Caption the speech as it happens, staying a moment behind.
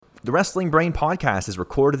The Wrestling Brain podcast is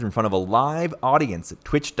recorded in front of a live audience at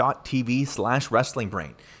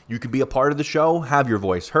twitch.tv/wrestlingbrain. You can be a part of the show, have your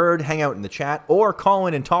voice heard, hang out in the chat, or call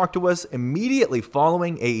in and talk to us immediately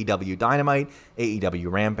following AEW Dynamite,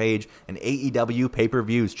 AEW Rampage, and AEW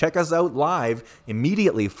pay-per-views. Check us out live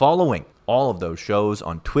immediately following all of those shows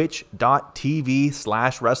on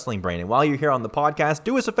twitch.tv/wrestlingbrain. And while you're here on the podcast,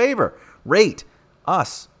 do us a favor, rate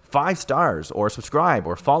us 5 stars, or subscribe,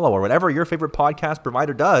 or follow, or whatever your favorite podcast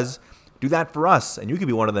provider does. Do that for us, and you could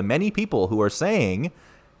be one of the many people who are saying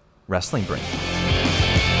Wrestling Brain.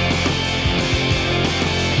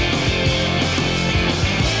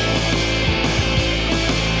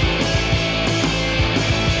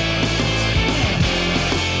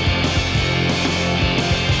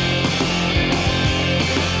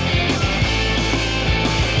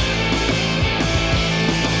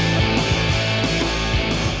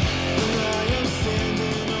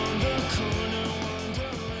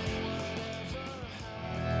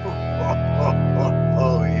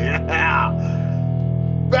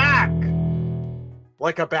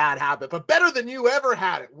 Like a bad habit, but better than you ever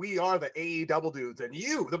had it. We are the AEW dudes, and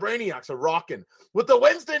you, the Brainiacs, are rocking with the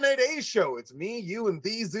Wednesday Night A show. It's me, you, and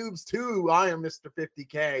these Zoobs too. I am Mr.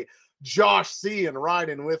 50K, Josh C, and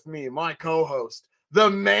riding with me, my co-host, the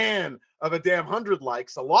man of a damn 100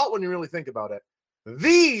 likes, a lot when you really think about it,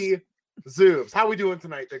 the Zoobs. How we doing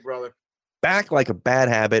tonight, big brother? Back like a bad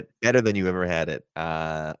habit, better than you ever had it.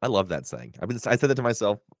 I love that saying. I said that to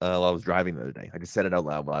myself while I was driving the other day. I just said it out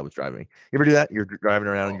loud while I was driving. You ever do that? You're driving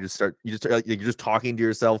around and you're just talking to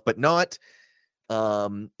yourself, but not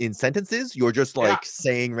in sentences. You're just like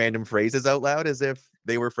saying random phrases out loud as if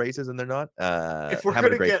they were phrases and they're not. If we're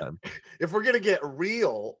gonna get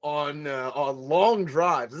real on long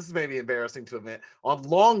drives, this is maybe embarrassing to admit. On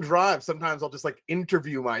long drives, sometimes I'll just like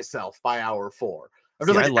interview myself by hour 4. I'm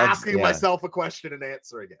just asking myself a question and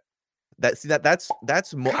answering it. That's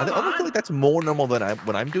more. I feel like that's more normal than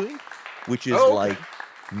what I'm doing, which is like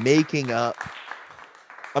making up.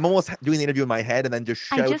 I'm almost doing the interview in my head and then just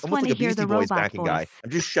shout, almost like a Beastie Boys backing guy. I'm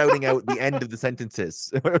just shouting out the end of the sentences.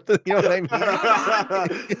 You know what I mean?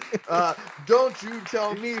 Don't you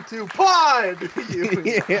tell me to pod.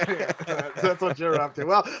 That's what you're up to.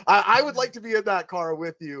 Well, I would like to be in that car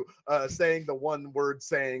with you, saying the one-word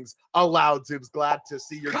sayings aloud. Zoobs, glad to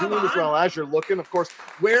see you're doing as well as you're looking. Of course,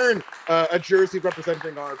 wearing a jersey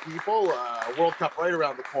representing our people. World Cup right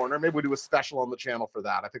around the corner. Maybe we do a special on the channel for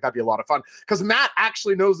that. I think that'd be a lot of fun because Matt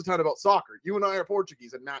actually knows a ton about soccer. You and I are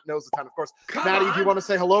Portuguese, and Matt knows a ton. Of course, Matty, if you want to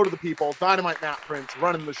say hello to the people, Dynamite Matt Prince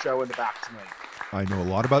running the show in the back tonight. I know a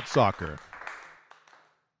lot about soccer.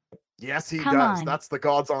 Yes, he does. That's the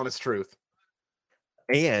God's honest truth.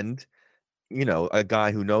 And a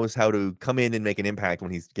guy who knows how to come in and make an impact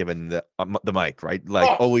when he's given the mic, right?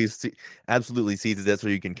 Like always, absolutely sees it, so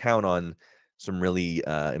you can count on some really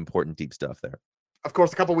important deep stuff there. Of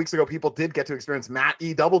course, a couple weeks ago, people did get to experience Matt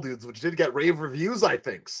E. Double Dudes, which did get rave reviews, I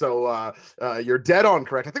think. So you're dead on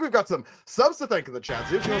correct. I think we've got some subs to thank in the chat.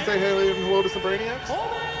 So if you want to say hello to some Brainiacs?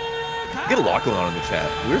 Get a lot going on in the chat.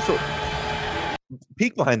 We're so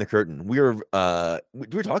peek behind the curtain. We're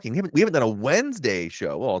talking. We haven't done a Wednesday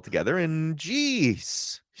show all together, and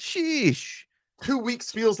sheesh, 2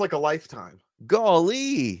 weeks feels like a lifetime.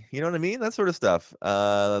 Golly, you know what I mean? That sort of stuff.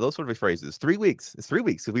 Those sort of phrases. 3 weeks. It's 3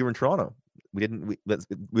 weeks because we were in Toronto. It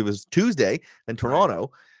was Tuesday in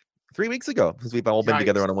Toronto 3 weeks ago because we've all been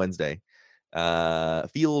together on a Wednesday.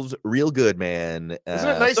 Feels real good, man. Isn't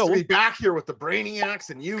it nice to be back here with the Brainiacs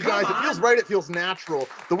and you guys? It feels right. It feels natural.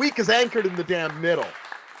 The week is anchored in the damn middle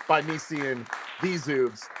by me seeing these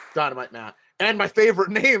Zoobs, Dynamite Matt, and my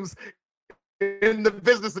favorite names in the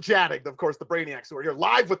business of chatting. Of course, the Brainiacs who are here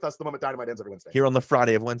live with us the moment Dynamite ends every Wednesday. Here on the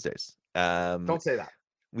Friday of Wednesdays. Don't say that.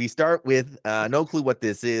 We start with no clue what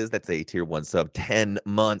this is. That's a tier 1 sub, 10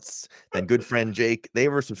 months. Then good friend Jake, they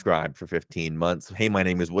were subscribed for 15 months. Hey, my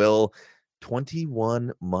name is Will.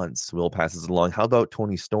 21 months. Will passes along. How about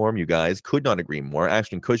Tony Storm, you guys? Could not agree more.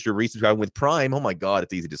 Ashton Kutcher resubscribing with Prime. Oh my God,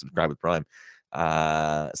 it's easy to subscribe with Prime.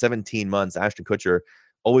 17 months. Ashton Kutcher,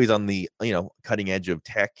 always on the cutting edge of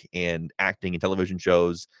tech and acting and television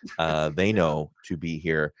shows. They know to be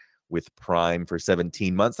here with Prime for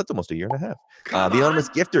 17 months. That's almost a year and a half. The Anonymous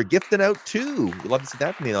Gifter gifting out too. We love to see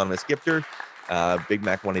that from the Anonymous Gifter. Big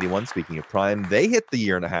Mac 181, speaking of Prime, they hit the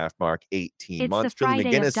year and a half mark, 18 months. Trilly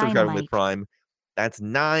McGinnis subscribing with Prime. That's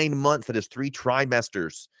 9 months. That is 3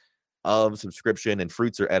 trimesters of subscription, and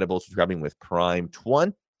Fruits Are Edible subscribing with Prime.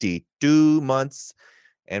 22 months,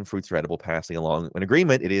 and Fruits Are Edible passing along an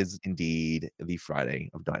agreement. It is indeed the Friday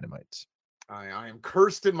of Dynamite. I am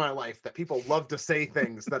cursed in my life that people love to say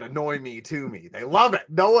things that annoy me to me. They love it.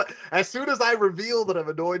 No, as soon as I reveal that I'm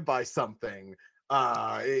annoyed by something,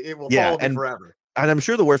 it will follow me forever. And I'm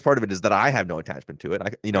sure the worst part of it is that I have no attachment to it.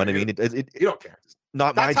 You know what I mean? You don't care.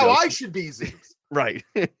 Not That's my how joke. I should be, Zeus. Right.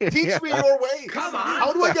 Teach me your ways. Come on.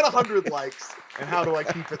 How do I get 100 likes? And how do I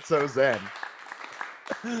keep it so zen?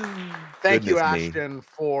 Thank you, Ashton,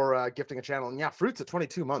 for gifting a channel. And yeah, Fruits at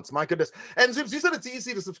 22 months. My goodness. And Zoops, you said it's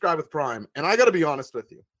easy to subscribe with Prime. And I got to be honest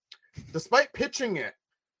with you. Despite pitching it.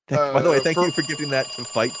 By the way, thank you for gifting that to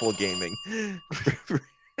Fightful Gaming.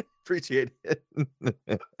 Appreciate it.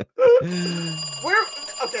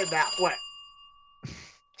 Okay, Matt, what?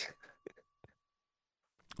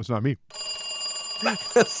 It's not me.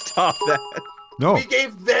 Stop that. No. We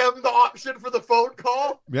gave them the option for the phone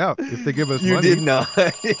call. Yeah, if they give us You money. did not.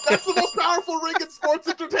 That's the most powerful ring in sports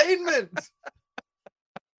entertainment.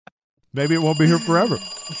 Maybe it won't be here forever.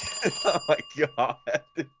 Oh my god.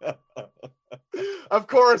 Of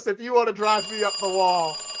course, if you want to drive me up the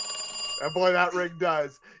wall, and boy, that ring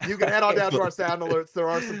does. You can head on down to our sound alerts. There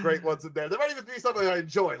are some great ones in there. There might even be something I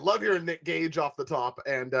enjoy. Love hearing Nick Gage off the top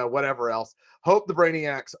and whatever else. Hope the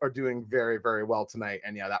Brainiacs are doing very, very well tonight.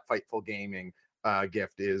 And yeah, that Fightful Gaming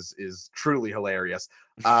gift is truly hilarious.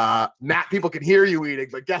 Matt, people can hear you eating,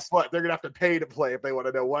 but guess what? They're gonna have to pay to play if they want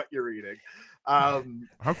to know what you're eating. How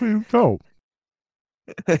can you tell?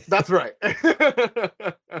 That's right. I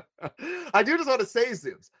do just want to say,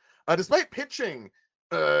 Zeus, despite pitching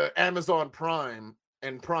Amazon Prime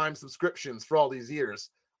and Prime subscriptions for all these years,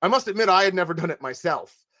 I must admit I had never done it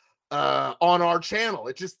myself on our channel.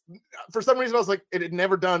 It just, for some reason, I was like, it had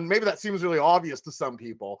never done. Maybe that seems really obvious to some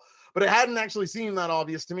people, but it hadn't actually seemed that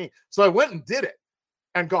obvious to me. So I went and did it,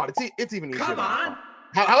 and God, it's even easier. Come on.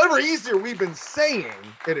 However easier we've been saying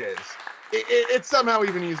it is, it's somehow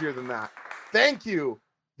even easier than that. Thank you,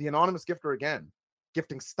 the anonymous gifter, again,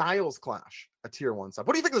 gifting Styles Clash a tier 1 sub.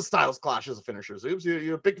 What do you think of the Styles Clash as a finisher, Zoobs?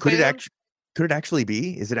 You a big fan? Could it actually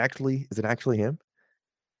be? Is it actually him?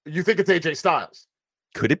 You think it's AJ Styles?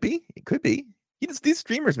 Could it be? It could be. These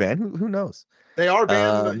streamers, man. Who knows? They are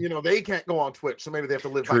banned. They can't go on Twitch, so maybe they have to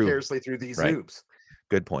live vicariously through these Zoobs.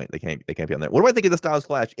 Good point. They can't be on there. What do I think of the Styles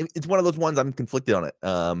Clash? It's one of those ones I'm conflicted on it.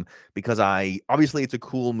 Because obviously it's a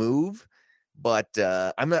cool move, but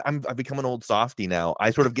I've become an old softy now.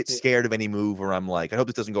 I sort of get scared of any move where I'm like, I hope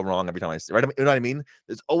this doesn't go wrong every time I see it. Right? You know what I mean?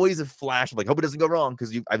 There's always a flash of like, hope it doesn't go wrong,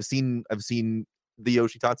 because I've seen the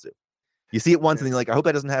Yoshitatsu. You see it once and then you're like, I hope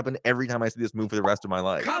that doesn't happen every time I see this move for the rest of my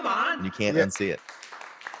life. Come on. And you can't unsee it.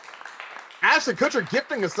 Ashton Kutcher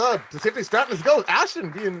gifting a sub to Tiffany Stratton as go.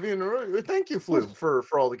 Ashton being thank you, Flube, for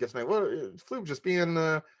all the gifts, man. Flube just being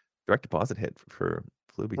direct deposit hit for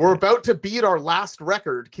Flube. We're about to beat our last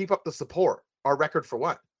record. Keep up the support. Our record for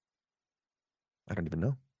what? I don't even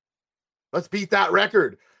know. Let's beat that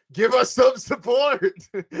record. Give us some support.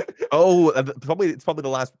 It's probably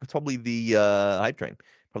the hype train.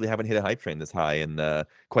 Probably haven't hit a hype train this high in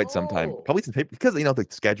quite some time. Probably some because the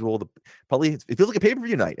schedule. It feels like a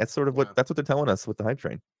pay-per-view night. That's sort of what they're telling us with the hype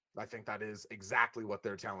train. I think that is exactly what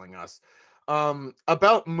they're telling us.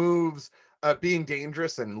 About moves being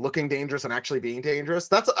dangerous and looking dangerous and actually being dangerous.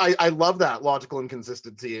 I love that logical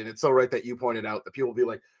inconsistency, and it's so right that you pointed out that people will be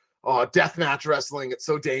like, oh, deathmatch wrestling, it's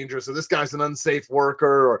so dangerous, or this guy's an unsafe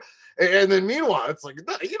worker, and then meanwhile it's like,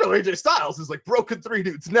 AJ Styles is like broken 3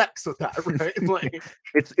 dudes' necks with that, right? Like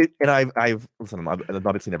and I've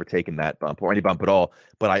obviously never taken that bump or any bump at all,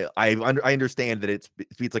 but I understand that it's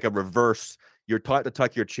like a reverse. You're taught to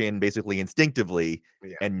tuck your chin basically instinctively,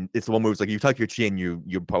 and it's the one moves like you tuck your chin, you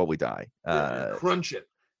probably die. You crunch it.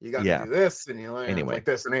 You got to do this, and you land like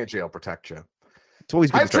this, and AJ will protect you. It's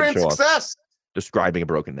always good to train success. Describing a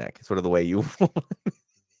broken neck, sort of the way you.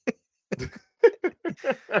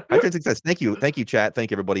 I've trained success. Thank you, chat. Thank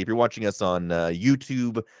you, everybody. If you're watching us on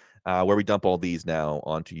YouTube, where we dump all these now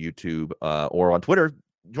onto YouTube, or on Twitter,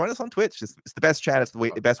 join us on Twitch. It's the best chat. It's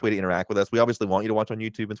the best way to interact with us. We obviously want you to watch on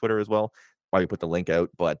YouTube and Twitter as well. Why we put the link out,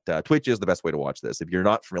 but Twitch is the best way to watch this. If you're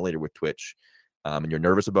not familiar with Twitch, and you're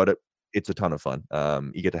nervous about it, it's a ton of fun.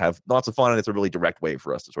 You get to have lots of fun, and it's a really direct way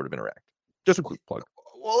for us to sort of interact. Just a quick plug.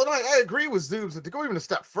 Well, and I agree with Zoobs, and to go even a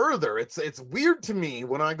step further, it's weird to me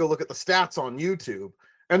when I go look at the stats on YouTube,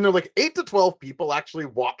 and they're like 8 to 12 people actually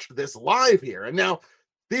watched this live here. And now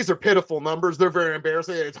these are pitiful numbers. They're very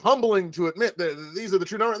embarrassing. It's humbling to admit that these are the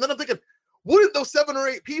true numbers. And then I'm thinking, wouldn't those 7 or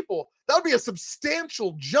 8 people, that would be a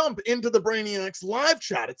substantial jump into the Brainiacs live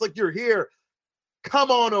chat. It's like, you're here.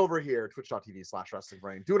 Come on over here,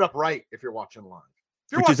 twitch.tv/WrestlingBrain. Do it up right if you're watching live.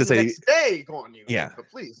 If you're Which is watching to the say- next day, go on YouTube. Yeah. But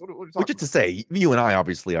please, what are you Which talking is to say, you and I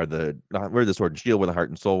obviously are we're the sword and shield, we're the heart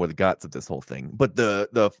and soul, we're the guts of this whole thing. But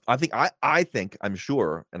I think I'm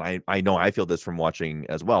sure, and I know I feel this from watching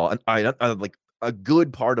as well. And I like a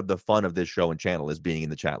good part of the fun of this show and channel is being in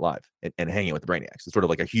the chat live and hanging with the Brainiacs. It's sort of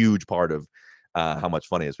like a huge part of how much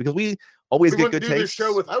fun it is, because we always We get wouldn't good do takes. this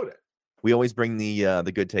show without it. We always bring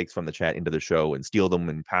the good takes from the chat into the show and steal them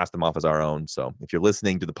and pass them off as our own. So if you're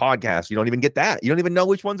listening to the podcast, you don't even get that. You don't even know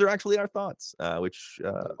which ones are actually our thoughts, which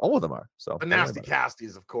all of them are. So The don't worry nasty about it. casty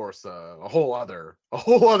is, of course, a whole other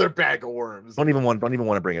bag of worms. Don't even want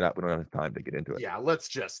to bring it up. We don't have time to get into it. Yeah, let's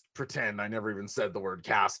just pretend I never even said the word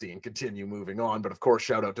casty and continue moving on. But of course,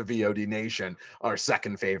 shout out to VOD Nation, our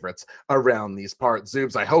second favorites around these parts.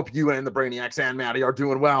 Zoobs, I hope you and the Brainiacs and Maddie are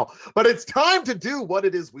doing well. But it's time to do what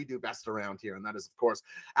it is we do best around here. And that is, of course,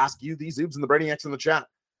 ask you, these Zoobs and the Brainiacs in the chat.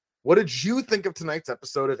 What did you think of tonight's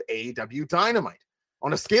episode of AEW Dynamite?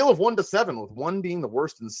 On a scale of 1 to 7, with 1 being the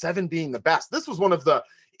worst and 7 being the best, this was one of the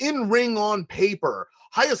in-ring on paper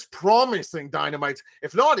highest promising Dynamites,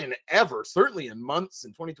 if not in ever, certainly in months,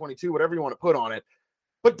 in 2022, whatever you want to put on it.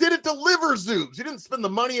 But did it deliver, Zoobs? You didn't spend the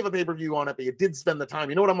money of a pay-per-view on it, but you did spend the time.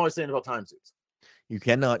 You know what I'm always saying about time, Zoobs? You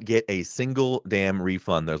cannot get a single damn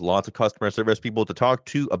refund. There's lots of customer service people to talk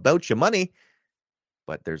to about your money,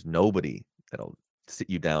 but there's nobody that'll sit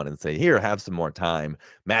you down and say, here, have some more time.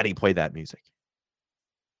 Maddie, play that music.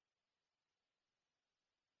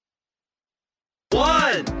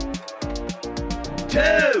 1,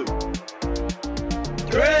 2,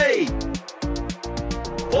 3,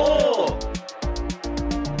 4,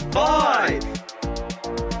 5,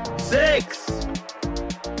 6,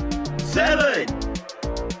 7.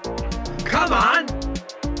 Come on.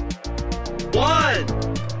 1,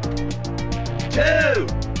 2,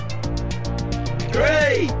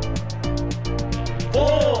 3,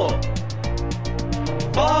 4,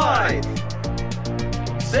 5,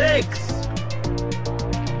 6,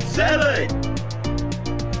 7.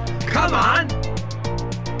 Come on.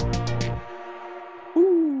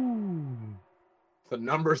 The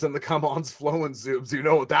numbers and the come-ons flowing, Zoobs. You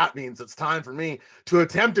know what that means. It's time for me to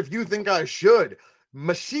attempt, if you think I should,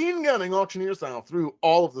 machine gunning auctioneer style through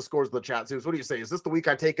all of the scores of the chat. Zoobs, what do you say? Is this the week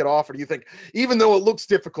I take it off, or do you think, even though it looks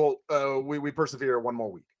difficult, we persevere one more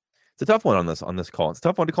week? It's a tough one on this call. It's a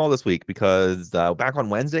tough one to call this week because back on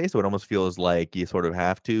Wednesday, so it almost feels like you sort of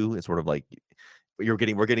have to. It's sort of like we're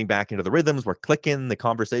getting back into the rhythms. We're clicking. The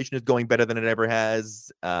conversation is going better than it ever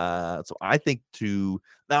has. So I think now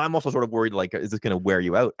I'm also sort of worried, like, is this going to wear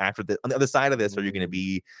you out after on the other side of this? Are you going to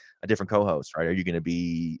be a different co-host, right? Are you going to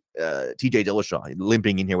be TJ Dillashaw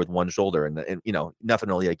limping in here with one shoulder and you know, nothing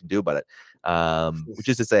really I can do about it? Which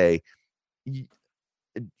is to say,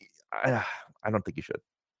 I don't think you should.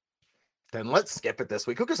 Then let's skip it this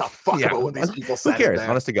week. Who gives a fuck Yeah, about what these people said? Who cares? there?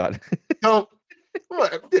 Honest to God. Don't,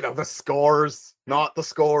 you know, the scores, not the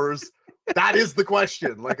scores. That is the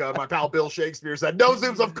question. Like my pal Bill Shakespeare said, no,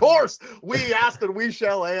 Zoobs, of course. We asked and we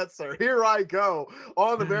shall answer. Here I go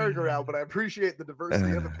on the merry-go-round, but I appreciate the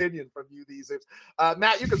diversity of opinion from you, these Zoobs.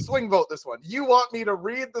 Matt, you can swing vote this one. You want me to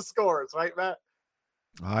read the scores, right, Matt?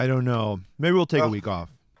 I don't know. Maybe we'll take a week off.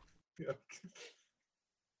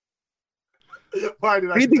 Why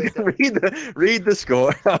did I read the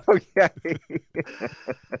score? Okay.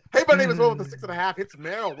 Hey, my name is Will with the 6.5. It's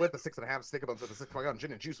Meryl with the 6.5. Stickabones with the 6.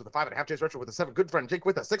 Gin and Juice with the 5.5. Chase Retro with the 7. Good friend Jake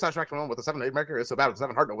with the 6. Abstract with the 7. Mercury is so bad with the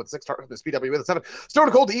 7. Hardno with the 6. SPW with the 7.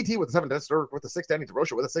 Stone Cold ET with the 7. Destor with the 6. Danny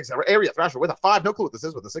DeRocha with a 6. Area Thrasher with a 5. No clue what this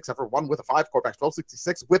is with the 6. Effort 1 with a 5. Corvax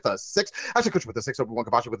 1266 with a 6. Ashley Kutch with the 6. Obi-Wan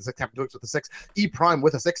Kabashi with the 6. Captain Twix with the 6. E Prime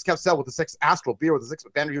with a 6. Kev Cell with the 6. Astral Beer with the 6.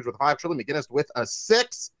 Vander Hughes with a 5. Trilly McGinnis with a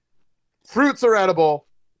 6. Fruits are edible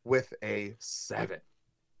with a 7.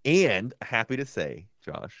 And happy to say,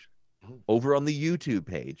 Josh, over on the YouTube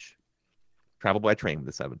page, Travel by Train with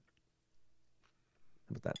a 7.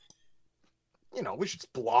 How about that? You know, we should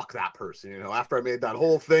just block that person. You know, after I made that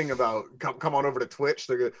whole thing about come on over to Twitch,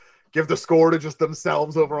 they're gonna give the score to just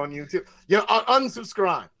themselves over on YouTube. You know,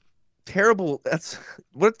 unsubscribe. Terrible.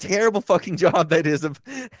 What a terrible fucking job that is of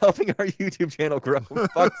helping our YouTube channel grow.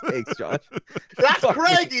 Fuck's sakes, Josh. That's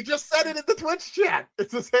Craig. He just said it in the Twitch chat.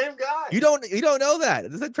 It's the same guy. You don't know that.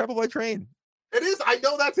 This is Travel by Train. It is. I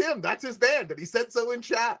know that's him. That's his band, and he said so in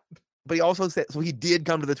chat. But he also said so. He did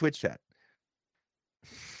come to the Twitch chat.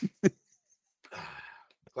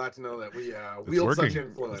 Glad to know that we wield such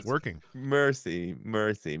influence. It's working. Mercy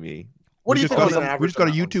me. What do you think? We just got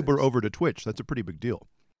a YouTuber over to Twitch. That's a pretty big deal.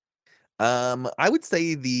 I would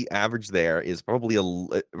say the average there is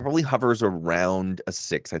probably hovers around a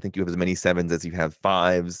 6. I think you have as many 7s as you have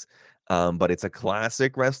 5s. But it's a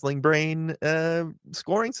classic wrestling brain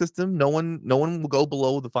scoring system. No one will go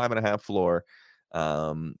below the 5.5 floor.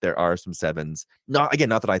 There are some 7s. Not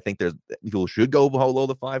that I think there's people should go below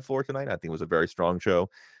the 5 floor tonight. I think it was a very strong show.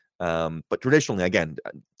 But traditionally, again,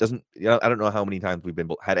 doesn't, I don't know how many times we've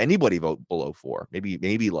had anybody vote below 4. Maybe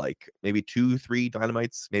 2, 3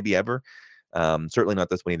 Dynamites, maybe ever. Certainly not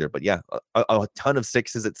this one either. But yeah, a ton of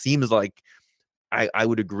 6s. It seems like I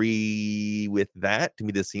would agree with that. To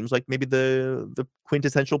me, this seems like maybe the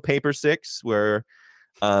quintessential paper 6, where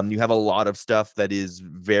you have a lot of stuff that is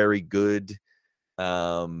very good.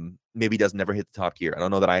 Maybe doesn't never hit the top gear. I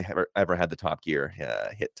don't know that I ever had the top gear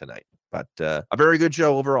hit tonight, but a very good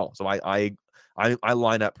show overall. So I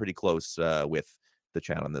line up pretty close with the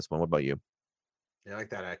chat on this one. What about you? Yeah, I like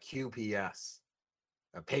that QPS.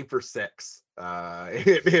 A paper 6. There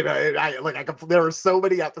are so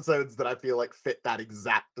many episodes that I feel like fit that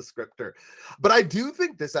exact descriptor. But I do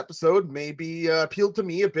think this episode maybe appealed to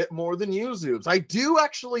me a bit more than you, Zoobs. I do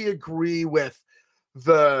actually agree with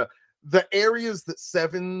the areas that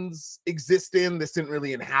 7s exist in. This didn't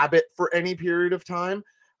really inhabit for any period of time.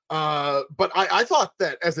 But I thought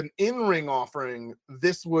that as an in-ring offering,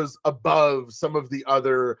 this was above some of the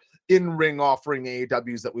other in-ring offering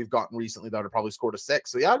AEWs that we've gotten recently that have probably scored a 6.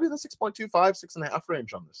 So yeah, I'd be in the 6.25, 6.5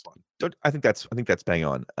 range on this one. I think that's bang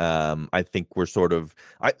on. I think we're sort of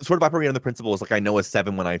operating on the principle is like I know a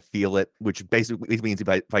 7 when I feel it, which basically means if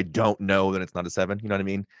I don't know, then it's not a 7. You know what I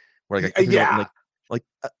mean? Where yeah.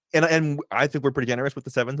 And I think we're pretty generous with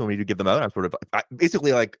the 7s when we do give them out. I'm sort of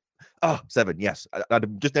basically like, oh, 7, yes. I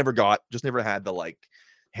just never had the like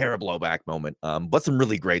hair blowback moment. But some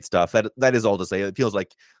really great stuff. That is all to say. It feels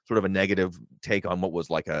like sort of a negative take on what was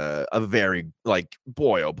like a very like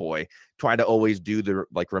boy oh boy. Trying to always do the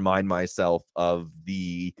like remind myself of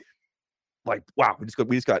the like wow we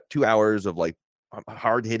just got 2 hours of like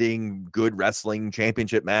hard-hitting, good wrestling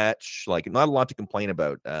championship match. Like not a lot to complain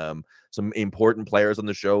about. Some important players on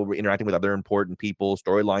the show interacting with other important people,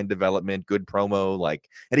 storyline development, good promo. Like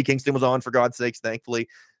Eddie Kingston was on, for God's sakes, thankfully.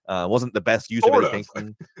 Wasn't the best use of Eddie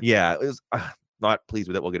Kingston. Yeah, it was not pleased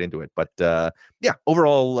with it. We'll get into it. But yeah,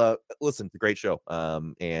 overall, listen, it's a great show.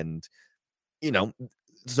 And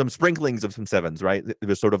some sprinklings of some 7s, right? It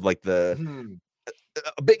was sort of like the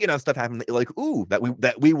big enough stuff happened like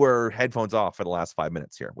that we were headphones off for the last 5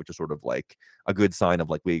 minutes here, which is sort of like a good sign of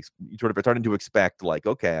like we sort of are starting to expect like,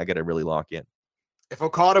 okay, I gotta really lock in. If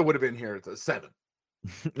Okada would have been here, it's a 7.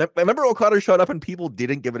 I remember Okada showed up and people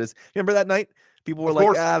didn't give it as remember that night? People were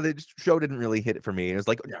like, the show didn't really hit it for me. And it was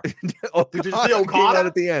like, yeah. Did you see Okada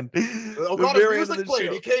at the end? Okada's music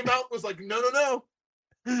played. He came out and was like, no.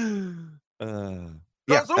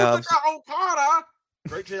 Yeah. Okada.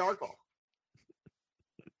 Great JR call.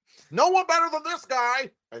 No one better than this guy,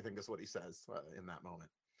 I think is what he says in that moment.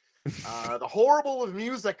 The horrible of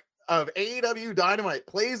music of AEW Dynamite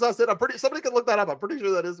plays us in. Somebody can look that up. I'm pretty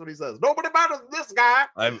sure that is what he says. Nobody better than this guy.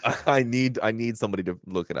 I need somebody to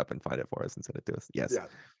look it up and find it for us and send it to us. Yes. Yeah,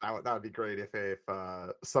 that would be great if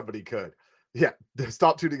somebody could. Yeah,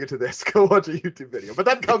 stop tuning into this. Go watch a YouTube video, but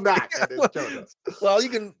then come back and show us. Well, you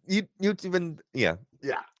can YouTube and yeah.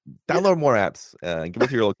 Yeah. Download more apps and give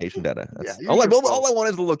us your location data. All I want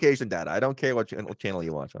is the location data. I don't care what channel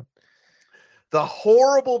you watch on. The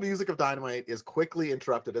horrible music of Dynamite is quickly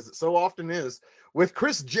interrupted, as it so often is, with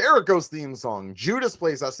Chris Jericho's theme song. Judas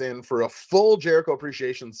plays us in for a full Jericho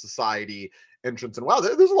Appreciation Society entrance. And wow,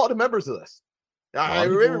 there's a lot of members of this. I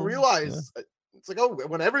realize it's like, oh,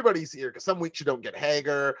 when everybody's here, because some weeks you don't get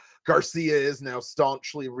Hager. Garcia is now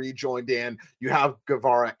staunchly rejoined in. You have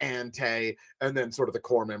Guevara, Ante, and then sort of the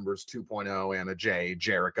core members 2.0, Anna Jay,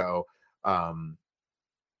 Jericho.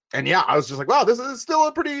 And yeah, I was just like, wow, this is still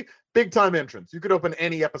a pretty big time entrance. You could open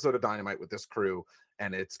any episode of Dynamite with this crew,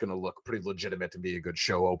 and it's going to look pretty legitimate and be a good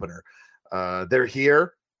show opener. They're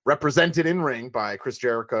here, represented in ring by Chris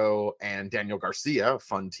Jericho and Daniel Garcia, a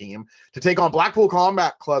fun team, to take on Blackpool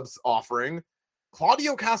Combat Club's offering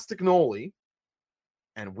Claudio Castagnoli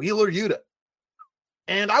and Wheeler Yuta.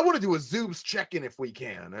 And I want to do a Zoobs check-in if we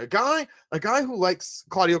can. A guy who likes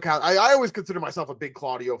Claudio I always consider myself a big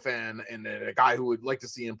Claudio fan and a guy who would like to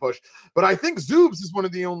see him push. But I think Zoobs is one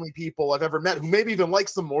of the only people I've ever met who maybe even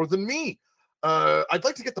likes him more than me. I'd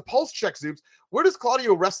like to get the pulse check, Zoobs. Where does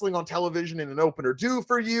Claudio wrestling on television in an opener do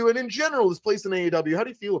for you? And in general, his place in AEW, how do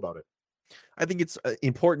you feel about it? I think it's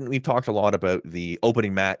important. We've talked a lot about the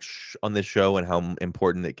opening match on this show and how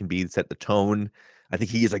important it can be to set the tone. I think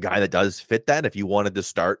he is a guy that does fit that. If you wanted to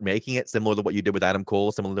start making it similar to what you did with Adam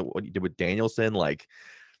Cole, similar to what you did with Danielson, like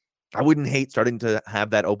I wouldn't hate starting to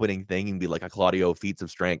have that opening thing and be like a Claudio feats of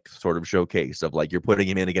strength sort of showcase of like you're putting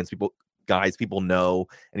him in against people guys people know,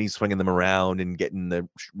 and he's swinging them around and getting them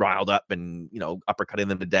riled up and, uppercutting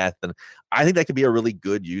them to death. And I think that could be a really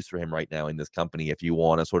good use for him right now in this company if you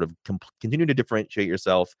want to sort of continue to differentiate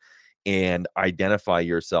yourself and identify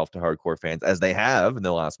yourself to hardcore fans, as they have in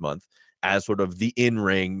the last month, as sort of the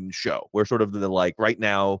in-ring show. We're sort of right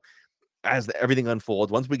now, as everything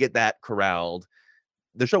unfolds, once we get that corralled,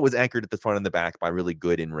 the show was anchored at the front and the back by really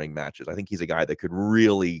good in-ring matches. I think he's a guy that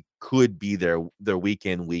could be their week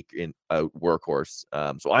in workhorse.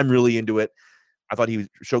 So I'm really into it. I thought he was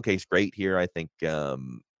showcased great here. I think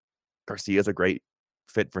Garcia's a great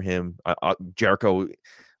fit for him. Jericho,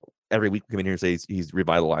 every week we come in here and say he's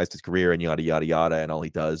revitalized his career and yada yada yada, and all he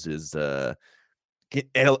does is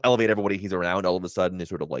elevate everybody he's around. All of a sudden, it's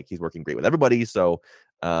sort of like he's working great with everybody. So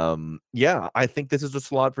I think this is a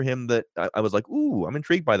slot for him that I was like, ooh, I'm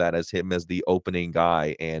intrigued by that as him as the opening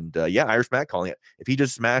guy. And Irish Matt calling it. If he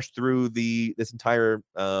just smashed through this entire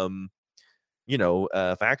faction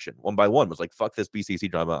one by one, was like, fuck this BCC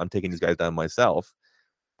drama, I'm taking these guys down myself.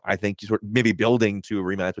 I think you sort of maybe building to a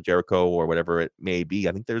rematch with Jericho or whatever it may be.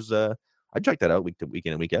 I think there's I'd check that out week to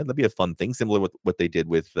weekend and weekend. That'd be a fun thing, similar with what they did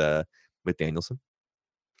with Danielson.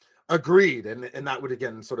 Agreed. And that would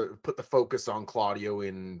again sort of put the focus on Claudio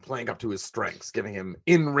in playing up to his strengths, giving him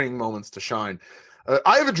in-ring moments to shine.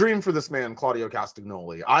 I have a dream for this man, Claudio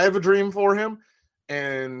Castagnoli. I have a dream for him,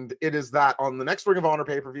 and it is that on the next Ring of Honor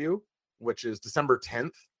pay-per-view, which is December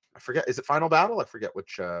 10th, I forget, is it Final Battle? I forget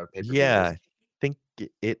which pay-per-view. Yeah, I think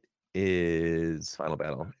it is Final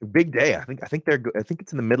Battle. Big day. I think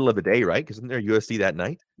it's in the middle of the day, right? Because isn't there UFC that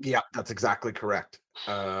night? Yeah, that's exactly correct.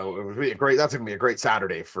 It would be that's gonna be a great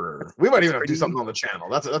Saturday we might even have to do something on the channel.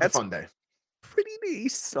 That's a fun day. Pretty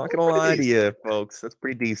decent. Not gonna lie to you, folks. That's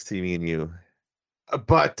pretty decent to me and you.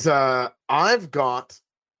 But I've got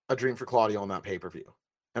a dream for Claudio on that pay-per-view,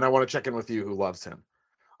 and I want to check in with you who loves him.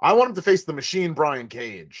 I want him to face the Machine Brian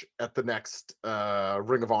Cage at the next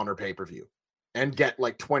Ring of Honor pay-per-view and get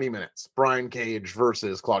like 20 minutes. Brian Cage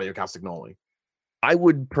versus Claudio Castagnoli. I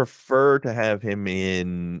would prefer to have him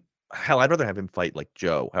in. Hell, I'd rather have him fight like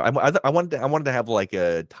Joe. I wanted to have like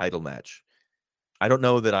a title match. I don't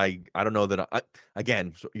know that I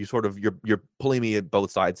again, you're pulling me at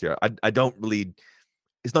both sides here. I don't really.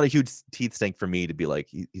 It's not a huge teeth stink for me to be like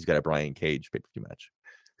he's got a Brian Cage pay-per-view match.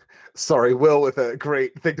 Sorry, Will, with a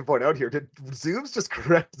great thing to point out here. Did Zooms just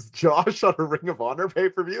correct Josh on a Ring of Honor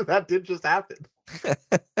pay-per-view? That did just happen.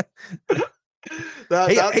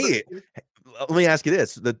 Hey, let me ask you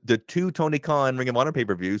this. The two Tony Khan Ring of Honor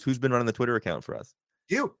pay-per-views, who's been running the Twitter account for us?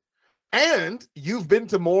 You. And you've been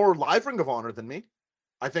to more live Ring of Honor than me.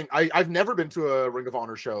 I think I've never been to a Ring of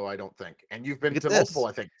Honor show, I don't think. And you've been to multiple,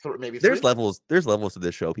 I think, maybe three. There's levels to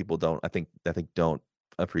this show people don't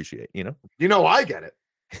appreciate, I get it.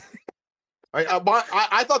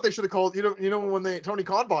 I thought they should have called, when Tony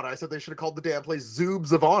Khan bought it, I said they should have called the damn place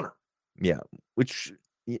Zoobs of Honor. Yeah, which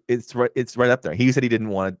it's right up there. He said he didn't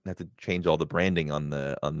want to have to change all the branding on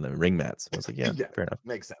the ring mats. I was like, yeah, fair enough.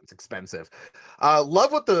 Makes sense. Expensive.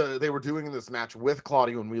 Love what they were doing in this match with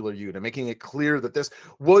Claudio and Wheeler Yuta, making it clear that this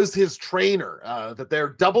was his trainer, that their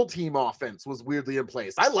double team offense was weirdly in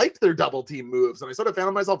place. I liked their double team moves, and I sort of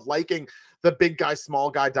found myself liking the big guy,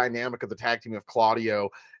 small guy dynamic of the tag team of Claudio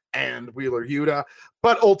and Wheeler Yuta,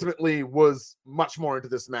 but ultimately was much more into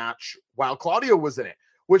this match while Claudio was in it,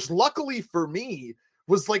 which luckily for me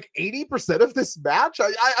was like 80% of this match.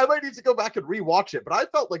 I might need to go back and rewatch it, but I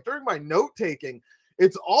felt like during my note taking,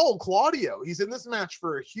 it's all Claudio. He's in this match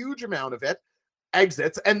for a huge amount of it,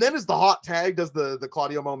 exits, and then as the hot tag does the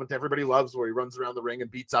Claudio moment everybody loves, where he runs around the ring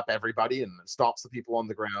and beats up everybody and stops the people on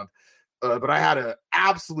the ground. But I had an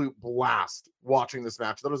absolute blast watching this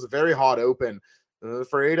match. That was a very hot open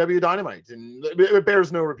for AEW Dynamite, and it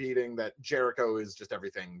bears no repeating that Jericho is just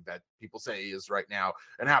everything that people say he is right now.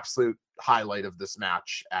 An absolute highlight of this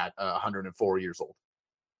match at 104 years old.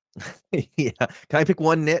 Yeah, can I pick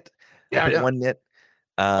one nit? Yeah. One nit.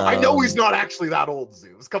 I know he's not actually that old,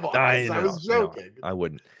 Zeus. Come on, I was joking. No, I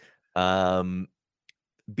wouldn't.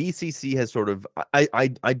 BCC has sort of.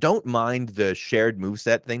 I don't mind the shared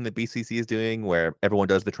moveset thing that BCC is doing, where everyone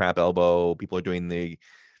does the trap elbow. People are doing the.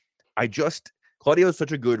 Claudio is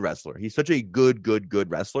such a good wrestler. He's such a good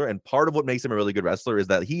wrestler, and part of what makes him a really good wrestler is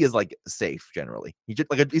that he is like safe generally. He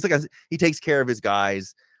takes care of his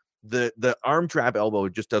guys. The arm trap elbow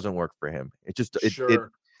just doesn't work for him. It's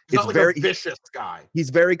not like very a vicious guy. He's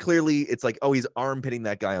very clearly, it's like, oh, he's arm pitting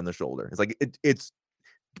that guy on the shoulder. It's like it's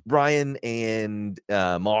Brian and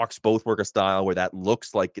Mox both work a style where that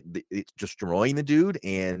looks like it's destroying the dude,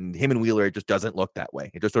 and him and Wheeler, it just doesn't look that way.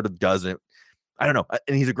 It just sort of doesn't. I don't know.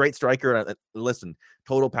 And he's a great striker. Listen,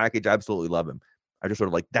 total package, absolutely love him. I just sort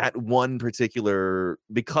of like that one particular,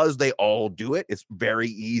 because they all do it. It's very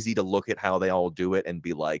easy to look at how they all do it and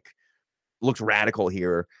be like, looks radical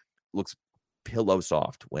here, looks pillow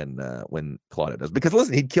soft when Claudio does. Because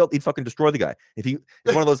listen, he'd fucking destroy the guy. If he,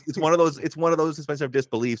 it's one of those suspension of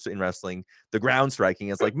disbeliefs in wrestling. The ground striking.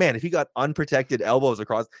 It's like, man, if he got unprotected elbows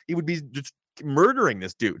across, he would be just murdering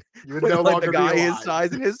this dude. You would no longer the guy be his alive.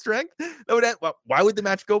 size and his strength. Well, why would the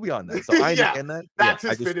match go beyond that? So I understand that. That's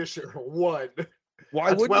his finisher. One.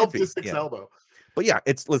 Why would 12 to 6 elbow? But yeah,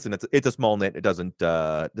 it's a small nit. It doesn't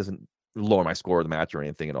lower my score of the match or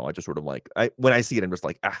anything at all. I just sort of like, when I see it, I'm just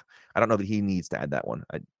like, I don't know that he needs to add that one.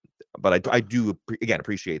 But I do again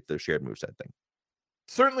appreciate the shared moveset thing.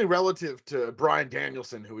 Certainly relative to Bryan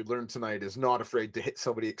Danielson, who we learned tonight is not afraid to hit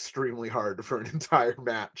somebody extremely hard for an entire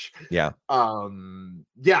match. Yeah.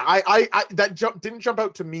 I that didn't jump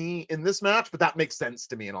out to me in this match, but that makes sense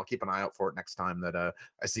to me, and I'll keep an eye out for it next time that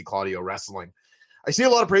I see Claudio wrestling. I see a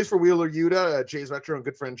lot of praise for Wheeler Yuta, Jay's Retro and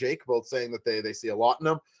good friend Jake, both saying that they see a lot in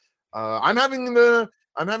him. I'm having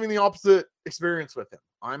the opposite experience with him.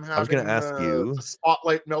 I was going to ask you the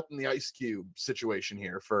spotlight melting the ice cube situation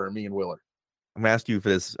here for me and Wheeler. I'm gonna ask you for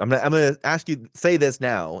this. I'm gonna ask you say this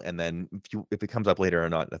now, and then if it comes up later or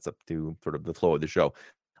not, that's up to sort of the flow of the show.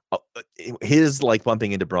 His like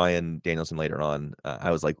bumping into Bryan Danielson later on, I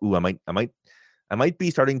was like, ooh, I might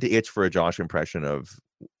be starting to itch for a Josh impression of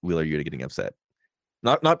Wheeler Yuta getting upset.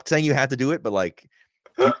 Not saying you had to do it, but like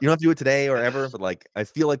you don't have to do it today or ever. But like I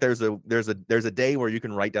feel like there's a day where you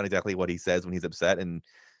can write down exactly what he says when he's upset, and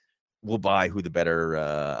we'll buy who the better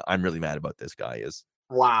I'm really mad about this guy is.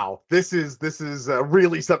 Wow, this is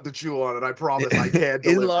really something to chew on, and I promise I can't.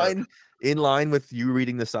 in line with you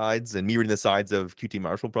reading the sides and me reading the sides of QT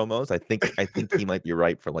Marshall promos. I think he might be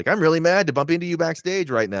right for like, I'm really mad to bump into you backstage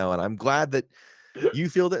right now, and I'm glad that you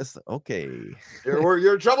feel this. Okay,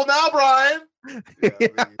 you're in trouble now, Bryan.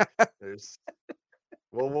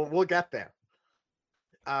 We'll get there.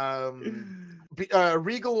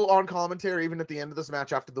 Regal on commentary, even at the end of this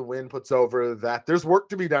match after the win, puts over that there's work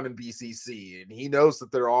to be done in BCC, and he knows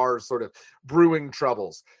that there are sort of brewing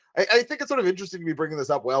troubles. I think it's sort of interesting to be bringing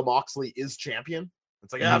this up. Well, Moxley is champion.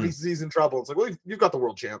 It's like, BCC's in trouble. It's like, well, you've got the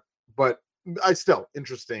world champ, but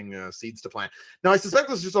interesting seeds to plant. Now, I suspect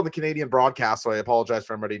this is just on the Canadian broadcast, so I apologize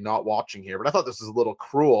for everybody not watching here, but I thought this was a little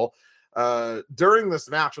cruel. During this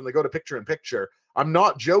match, when they go to picture-in-picture, I'm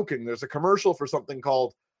not joking, there's a commercial for something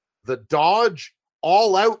called the Dodge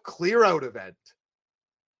All-Out Clear-Out event.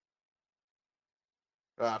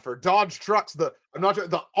 For Dodge trucks, the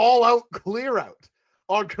All-Out Clear-Out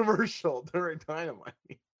on commercial during Dynamite.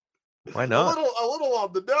 Why not? A little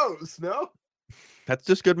on the nose, no? That's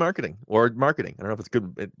just good marketing. Or marketing. I don't know if it's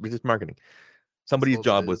good. It's just marketing. Somebody's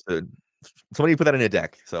job was somebody put that in a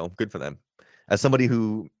deck, so good for them. As somebody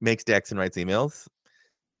who makes decks and writes emails,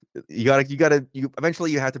 you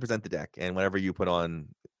eventually you have to present the deck, and whatever you put on,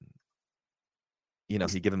 you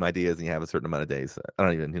give them ideas, and you have a certain amount of days. I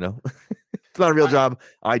don't even, it's not a real job.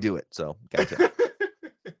 I do it, so gotcha.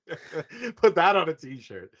 Put that on a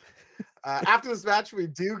t-shirt. After this match, we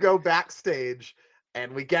do go backstage,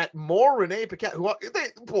 and we get more Renee Paquette. Who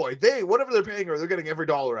whatever they're paying her, they're getting every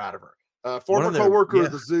dollar out of her. Former co-worker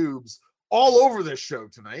of the Zoobs. All over this show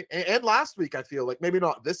tonight and last week. I feel like maybe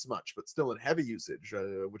not this much, but still in heavy usage,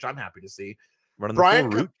 which I'm happy to see. Running the full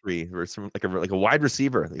route tree, or some like a wide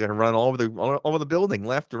receiver. They got to run all over the building,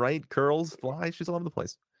 left to right, curls, fly. She's all over the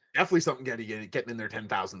place. Definitely something getting in there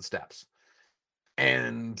 10,000 steps.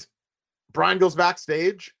 And Bryan goes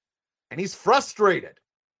backstage, and he's frustrated.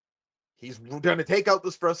 He's going to take out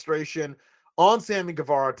this frustration on Sammy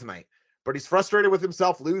Guevara tonight, but he's frustrated with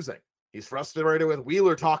himself losing. He's frustrated with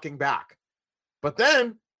Wheeler talking back. But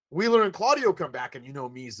then Wheeler and Claudio come back, and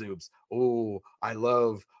me, Zoobs. Oh, I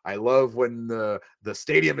love when the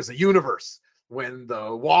stadium is a universe. When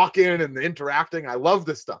the walk-in and the interacting, I love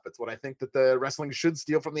this stuff. It's what I think that the wrestling should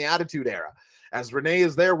steal from the Attitude Era. As Renee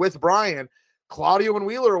is there with Bryan, Claudio and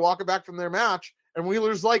Wheeler are walking back from their match, and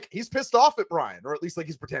Wheeler's like, he's pissed off at Bryan, or at least like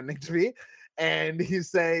he's pretending to be. And he's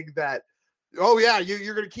saying that, oh yeah,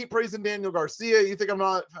 you're going to keep praising Daniel Garcia. You think I'm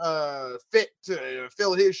not fit to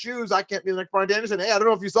fill his shoes? I can't be the next Bryan Danielson. Hey, I don't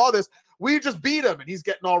know if you saw this. We just beat him, and he's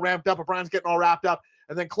getting all ramped up, and Bryan's getting all wrapped up.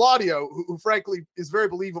 And then Claudio, who frankly is very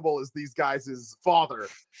believable as these guys' father,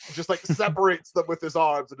 just like separates them with his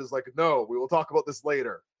arms and is like, no, we will talk about this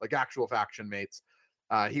later, like actual faction mates.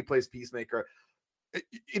 He plays Peacemaker.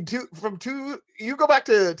 You go back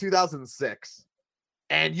to 2006.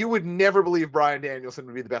 And you would never believe Bryan Danielson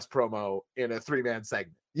would be the best promo in a 3-man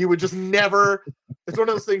segment. You would just never. It's one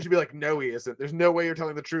of those things you'd be like, no, he isn't. There's no way you're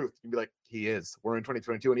telling the truth. You'd be like, he is. We're in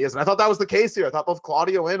 2022 and he is. And I thought that was the case here. I thought both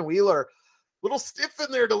Claudio and Wheeler little stiff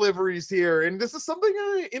in their deliveries here. And this is something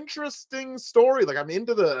interesting story. Like, I'm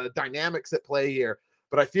into the dynamics at play here,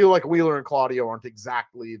 but I feel like Wheeler and Claudio aren't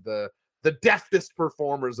exactly the deftest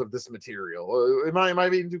performers of this material. Am I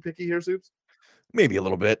being too picky here, Soups? Maybe a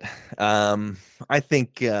little bit. I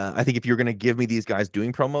think if you're gonna give me these guys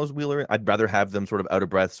doing promos, Wheeler, I'd rather have them sort of out of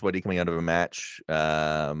breath, sweaty coming out of a match,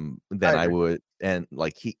 than I would. And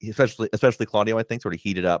like he, especially Claudio, I think sort of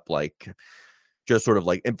heated up, like just sort of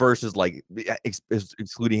like versus like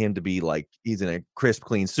excluding him to be like he's in a crisp,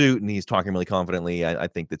 clean suit and he's talking really confidently. I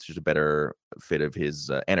think that's just a better fit of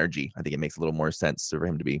his energy. I think it makes a little more sense for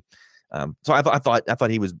him to be. So I thought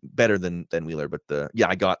he was better than Wheeler, but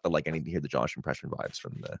I got the like I need to hear the Josh impression vibes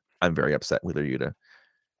from the I'm very upset Wheeler Yuta.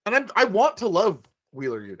 And I want to love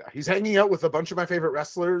Wheeler Yuta. He's hanging out with a bunch of my favorite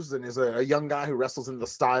wrestlers and is a young guy who wrestles in the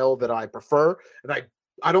style that I prefer. And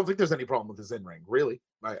I don't think there's any problem with his in-ring, really.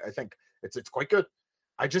 I think it's quite good.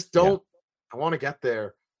 I just don't I want to get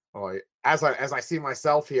there. Oh, as I see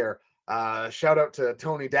myself here, shout out to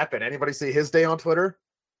Tony Deppen. Anybody see his day on Twitter?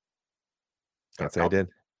 Can't say I did.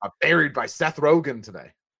 Buried by Seth Rogen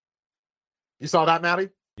today. You saw that, Matty?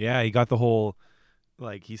 Yeah, he got the whole,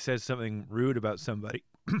 like, he says something rude about somebody,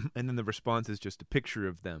 and then the response is just a picture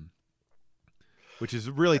of them, which is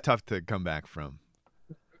really tough to come back from.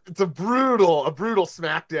 It's a brutal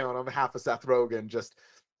smackdown on behalf of Seth Rogen.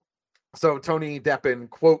 So Tony Deppen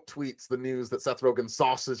quote tweets the news that Seth Rogen's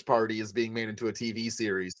Sausage Party is being made into a TV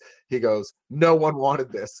series. He goes, "No one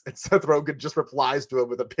wanted this." And Seth Rogen just replies to him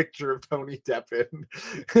with a picture of Tony Deppen.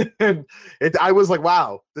 And I was like,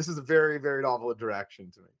 wow, this is a very, very novel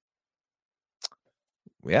interaction to me.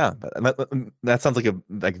 Yeah, that sounds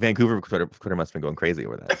like Vancouver Twitter must have been going crazy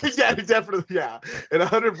over that. Yeah, definitely. Yeah, it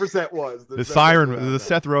 100% was. The siren, the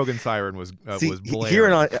Seth Rogen siren was blaring. Here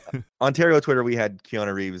in Ontario Twitter, we had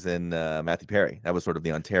Keanu Reeves and Matthew Perry. That was sort of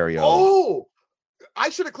the Ontario. Oh,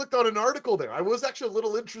 I should have clicked on an article there. I was actually a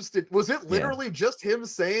little interested. Was it literally just him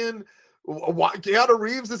saying Keanu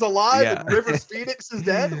Reeves is alive and Rivers Phoenix is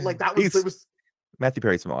dead? Like that was. It was Matthew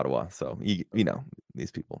Perry's from Ottawa, so you know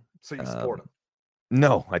these people. So you support him.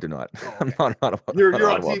 No, I do not. Oh, okay. I'm not on Ottawa. You're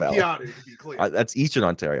on Team Keanu, to be clear. That's Eastern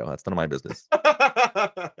Ontario. That's none of my business.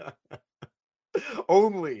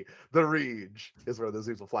 Only the Reg is where the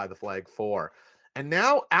Zoobs will fly the flag for. And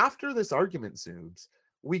now, after this argument, Zoobs,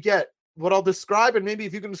 we get what I'll describe, and maybe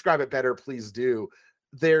if you can describe it better, please do.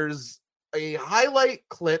 There's a highlight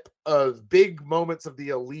clip of big moments of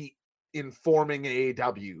the Elite informing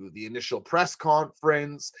AEW, the initial press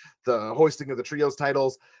conference, the hoisting of the trios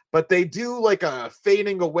titles, but they do like a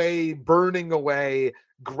fading away, burning away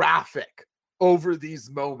graphic over these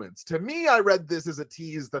moments. To me, I read this as a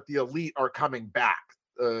tease that the Elite are coming back,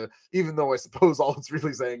 even though I suppose all it's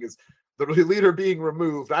really saying is the Elite are being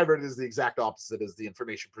removed. I read it as the exact opposite as the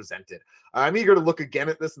information presented. I'm eager to look again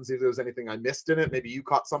at this and see if there was anything I missed in it. Maybe you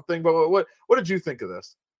caught something, but what did you think of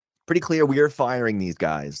this? Pretty clear we are firing these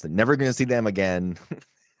guys. They're never going to see them again.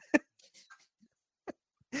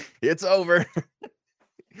 It's over.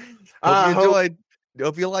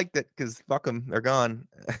 Hope you liked it, because fuck them, they're gone.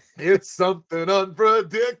 It's something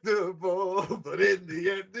unpredictable, but in the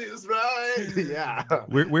end is right. Yeah.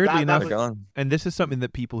 Weirdly enough, gone. And this is something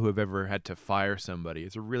that people who have ever had to fire somebody,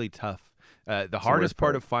 it's a really tough. The hardest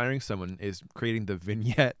part of firing someone is creating the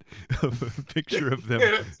vignette of a picture of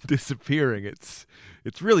them disappearing. It's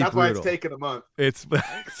really That's brutal. Why it's taken a month. It's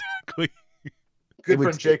exactly. Good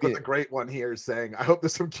friend Jake with a great one here saying, I hope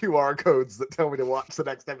there's some QR codes that tell me to watch the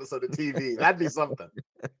next episode of TV. That'd be something.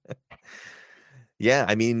 Yeah,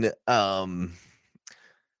 I mean,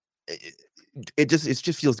 it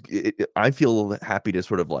just feels. I feel happy to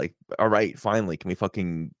sort of like, all right, finally, can we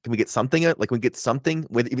get something? Like, can we get something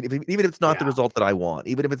with even if it's not the result that I want,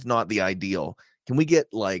 even if it's not the ideal, can we get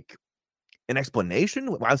like an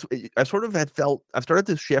explanation? I sort of I've started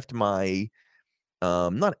to shift my.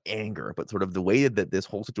 Not anger, but sort of the way that this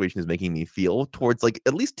whole situation is making me feel towards like,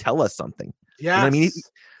 at least tell us something. Yeah. You know what I mean?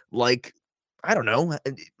 Like, I don't know,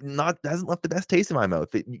 hasn't left the best taste in my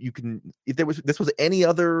mouth. That you can, if this was any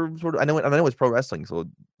other sort of, I know it's pro wrestling, so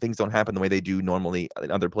things don't happen the way they do normally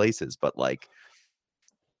in other places, but like,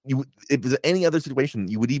 if it was any other situation,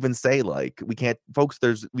 you would even say like, we can't, folks,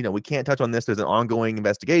 we can't touch on this. There's an ongoing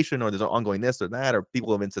investigation, or there's an ongoing this or that, or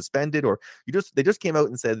people have been suspended, or they just came out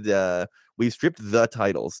and said, we've stripped the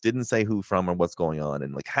titles, didn't say who from or what's going on,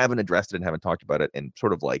 and like haven't addressed it and haven't talked about it. And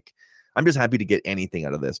sort of like, I'm just happy to get anything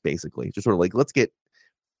out of this, basically. Just sort of like, let's get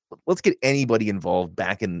anybody involved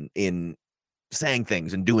back in saying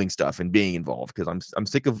things and doing stuff and being involved, because I'm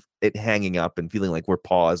sick of it hanging up and feeling like we're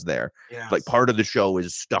paused there. Yes. Like part of the show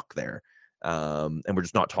is stuck there, and we're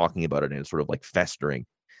just not talking about it, and it's sort of like festering.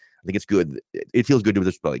 I think it's good. It feels good to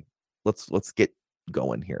just like let's get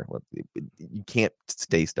going here. You can't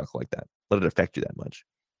stay stuck like that. Let it affect you that much.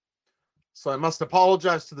 So I must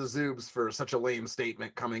apologize to the Zoobs for such a lame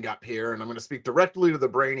statement coming up here, and I'm going to speak directly to the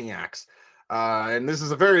Brainiacs. And this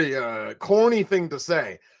is a very corny thing to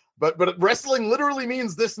say, but wrestling literally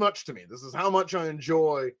means this much to me. This is how much I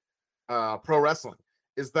enjoy pro wrestling.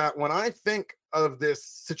 Is that when I think of this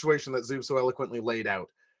situation that Zoob so eloquently laid out,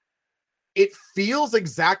 it feels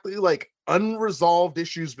exactly like unresolved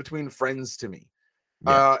issues between friends to me.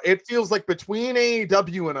 Yeah. It feels like between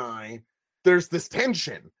AEW and I, there's this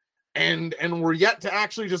tension. And we're yet to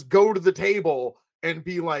actually just go to the table and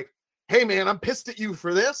be like, hey man, I'm pissed at you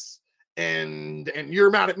for this, and you're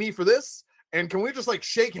mad at me for this, and can we just like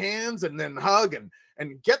shake hands and then hug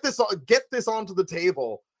and get this onto the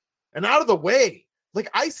table and out of the way? Like,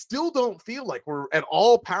 I still don't feel like we're at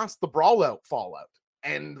all past the brawl out fallout,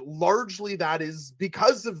 and largely that is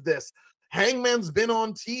because of this. Hangman's been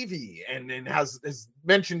on TV and has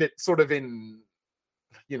mentioned it sort of in,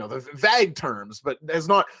 you know, the vague terms, but has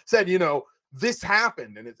not said, you know, this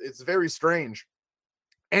happened, and it's very strange.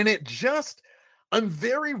 And it just, I'm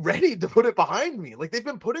very ready to put it behind me. Like, they've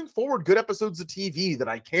been putting forward good episodes of TV that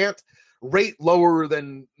I can't rate lower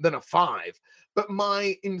than a 5. But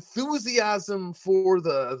my enthusiasm for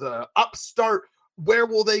the upstart, where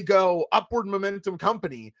will they go, upward momentum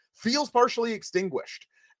company feels partially extinguished.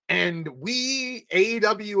 And we,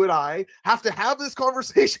 AEW and I, have to have this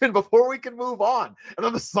conversation before we can move on. And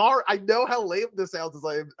I'm sorry, I know how lame this sounds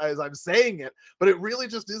as I'm saying it, but it really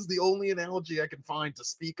just is the only analogy I can find to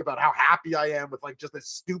speak about how happy I am with like just this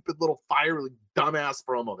stupid little fiery dumbass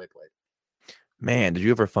promo they played. Man, did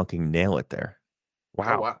you ever fucking nail it there?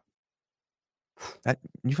 Wow. Oh, wow. That,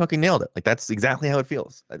 you fucking nailed it. Like, that's exactly how it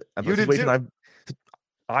feels. You did too.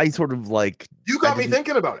 I sort of like. You got me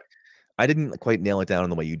thinking about it. I didn't quite nail it down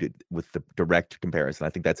in the way you did with the direct comparison.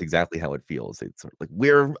 I think that's exactly how it feels. It's sort of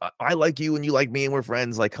like I like you and you like me and we're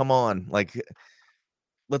friends. Like, come on, like,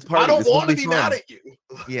 let's party. I don't want to be mad at you.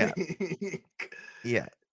 Yeah, yeah.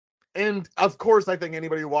 And of course, I think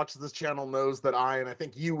anybody who watches this channel knows that and I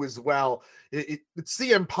think you as well, it's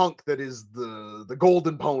CM Punk that is the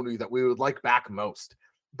golden pony that we would like back most.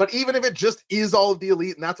 But even if it just is all of the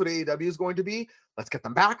elite and that's what AEW is going to be, let's get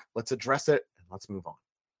them back, let's address it, and let's move on.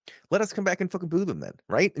 Let us come back and fucking boo them then,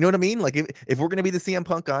 right? You know what I mean? Like, if we're going to be the CM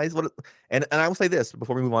Punk guys, and I will say this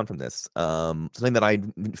before we move on from this, something that I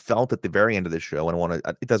felt at the very end of this show, and I want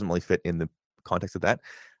to, it doesn't really fit in the context of that.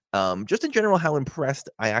 Just in general, how impressed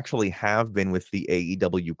I actually have been with the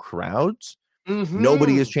AEW crowds. Mm-hmm.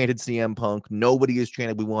 Nobody has chanted CM Punk. Nobody has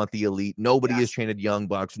chanted "We want the elite." Nobody has chanted Young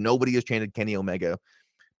Bucks. Nobody has chanted Kenny Omega.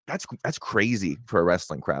 That's crazy for a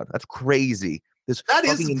wrestling crowd. That's crazy. That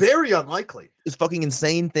is very unlikely. This fucking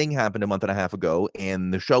insane thing happened a month and a half ago,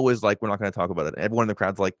 and the show is like, we're not going to talk about it. Everyone in the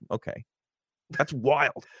crowd's like, okay. That's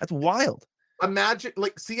wild. That's wild. Imagine,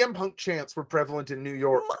 like, CM Punk chants were prevalent in New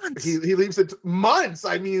York. Months. He leaves it months.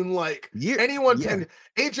 I mean, like, anyone can.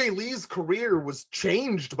 AJ Lee's career was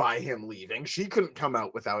changed by him leaving. She couldn't come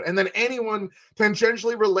out without. And then anyone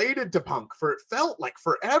tangentially related to Punk for it felt like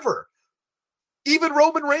forever. Even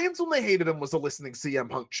Roman Reigns, when they hated him, was a listening CM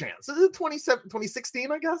Punk chant. So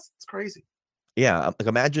 2016, I guess. It's crazy. Yeah, like,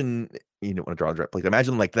 imagine, you don't want to draw a direct, like,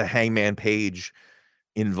 imagine like the Hangman Page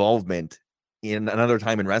involvement in another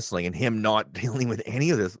time in wrestling, and him not dealing with any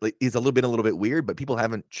of this. Like, is a little bit weird, but people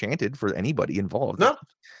haven't chanted for anybody involved. No,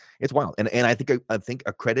 it's wild, and I think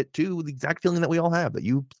a credit to the exact feeling that we all have, that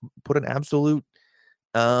you put an absolute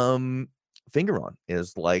finger on,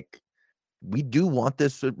 is like, we do want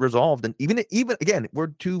this resolved. And even again, we're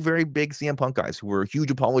two very big CM Punk guys who were huge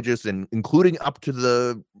apologists, and including up to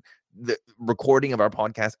the recording of our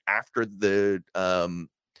podcast after the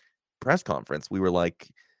press conference, we were like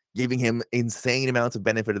giving him insane amounts of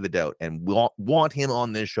benefit of the doubt and want him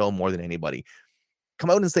on this show more than anybody. Come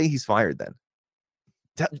out and say he's fired then.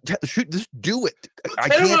 Just do it.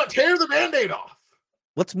 Tear the Band-Aid off.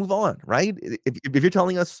 Let's move on, right? If you're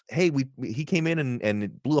telling us, hey, he came in and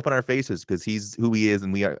it blew up in our faces because he's who he is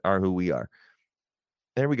and we are who we are.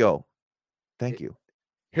 There we go. Thank you.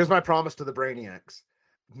 Here's my promise to the Brainiacs.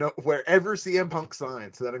 No, wherever CM Punk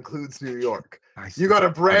signs, so that includes New York, you got a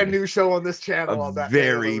brand new show on this channel on that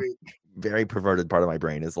very, very perverted part of my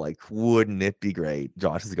brain is like, wouldn't it be great?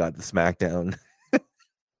 Josh has got the SmackDown.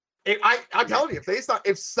 I'm telling you,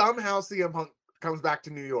 if somehow CM Punk comes back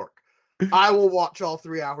to New York, I will watch all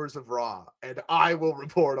 3 hours of Raw and I will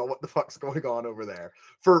report on what the fuck's going on over there.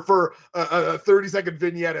 For a 30-second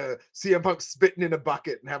vignette of CM Punk spitting in a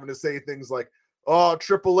bucket and having to say things like, "Oh,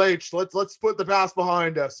 Triple H, let's put the past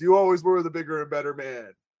behind us. You always were the bigger and better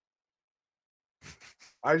man."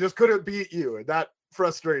 I just couldn't beat you, and that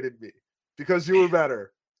frustrated me because you were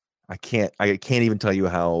better. I can't even tell you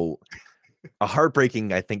how a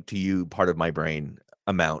heartbreaking, I think, to you, part of my brain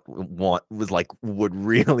amount would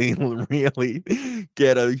really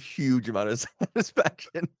get a huge amount of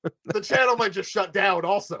satisfaction. The channel might just shut down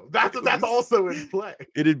also. That's also in play.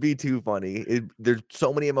 It'd be too funny. There's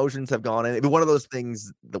so many emotions have gone in. It'd be one of those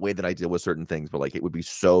things, the way that I deal with certain things, but like it would be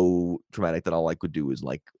so traumatic that all I could do is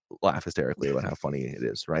like laugh hysterically about how funny it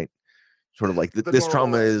is, right? Sort of like this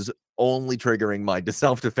trauma is only triggering my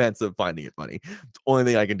self-defense of finding it funny. It's the only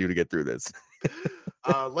thing I can do to get through this.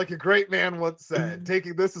 Like a great man once said,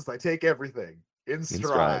 taking this as I take everything in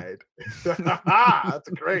stride. That's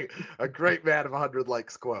a great man of 100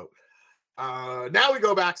 likes quote. Now we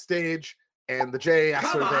go backstage and the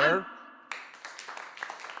JAS are there.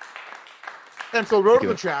 And so wrote in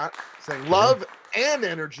the chat saying love and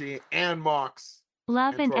energy and Mox.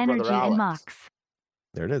 Love and energy and Mox.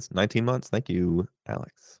 There it is. 19 months. Thank you,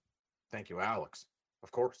 Alex. Thank you, Alex.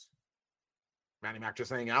 Of course. Maddie Mac just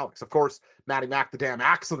saying Alex. Of course, Maddie Mac, the damn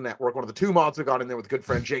axe of the network, one of the 2 mods we got in there with good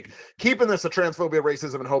friend Jake, keeping this a transphobia,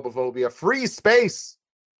 racism, and homophobia free space.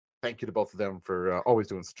 Thank you to both of them for always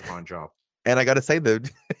doing such a fine job. And I got to say, the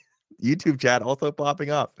YouTube chat also popping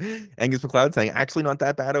up. Angus McLeod saying, actually not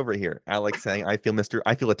that bad over here. Alex saying, I feel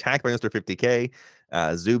attacked by Mr. 50K.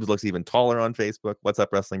 Zoobs looks even taller on Facebook. What's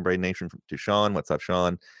up, Wrestling Brain Nation? To Sean. What's up,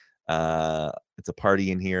 Sean? It's a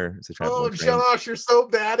party in here. Oh, Josh, you're so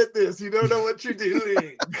bad at this. You don't know what you're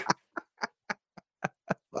doing.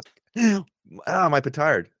 My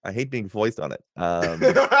petard. I hate being voiced on it.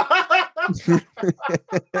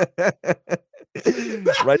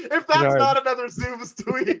 If that's not another Zoom's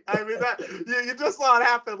tweet, I mean, that you just saw it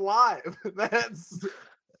happen live. That's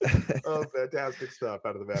fantastic stuff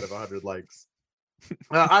out of the man of 100 likes.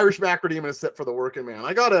 Irish Mac redeeming a sip for the working man.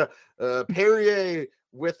 I got a Perrier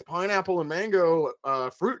with pineapple and mango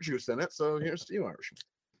fruit juice in it. So here's to you, Irish.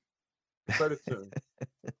 Excited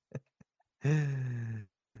soon.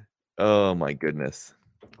 Oh my goodness.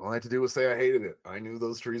 All I had to do was say I hated it. I knew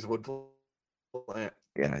those trees would plant.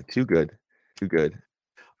 Yeah, too good. Too good.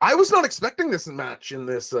 I was not expecting this match in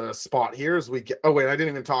this spot here as we get. Oh, wait, I didn't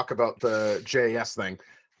even talk about the JS thing.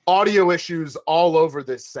 Audio issues all over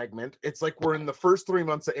this segment. It's like we're in the first 3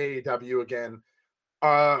 months of AEW again.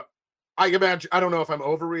 I imagine, I don't know if I'm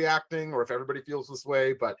overreacting or if everybody feels this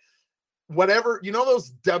way, but whatever, you know,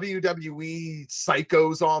 those WWE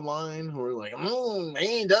psychos online who are like,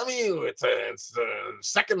 AEW, it's a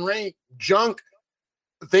second-rate junk.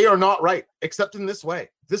 They are not right, except in this way.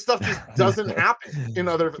 This stuff just doesn't happen in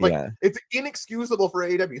other, It's inexcusable for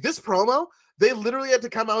AEW. This promo, they literally had to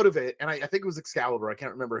come out of it, and I think it was Excalibur, I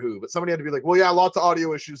can't remember who, but somebody had to be like, well, yeah, lots of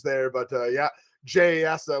audio issues there, but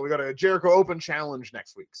JAS, we got a Jericho Open Challenge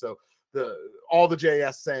next week. So all the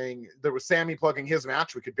JS saying there was Sammy plugging his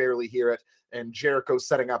match, we could barely hear it, and Jericho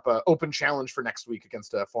setting up an open challenge for next week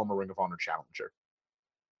against a former Ring of Honor challenger.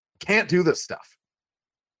 Can't do this stuff.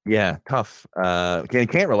 Yeah, tough.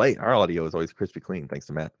 Can't relate. Our audio is always crispy clean, thanks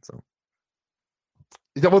to Matt. So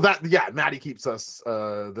Matty keeps us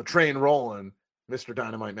the train rolling. Mr.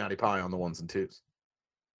 Dynamite Matty Pie on the 1s and 2s.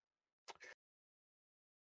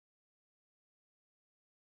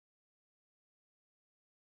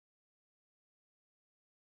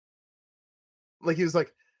 Like he was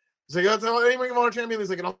like, that's any Ring of Honor champion. He's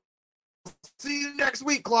like, I'll see you next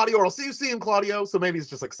week, Claudio, or I'll see you soon, Claudio. So maybe it's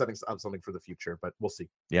just like setting up something for the future, but we'll see.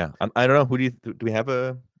 Yeah, I don't know. Who do we have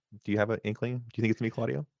do you have an inkling? Do you think it's gonna be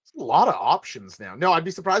Claudio? There's a lot of options now. No, I'd be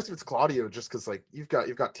surprised if it's Claudio, just because like you've got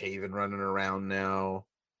Taven running around now,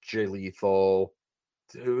 Jay Lethal.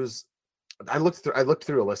 I looked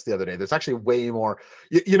through a list the other day. There's actually way more.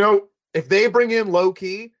 You know, if they bring in Low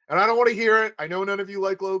Key, and I don't want to hear it. I know none of you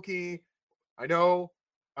like Low Key. I know.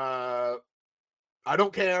 I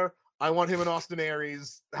don't care. I want him and Austin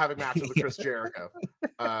Aries having matches with Chris Jericho.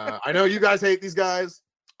 I know you guys hate these guys.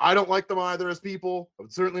 I don't like them either as people. I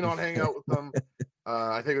would certainly not hang out with them.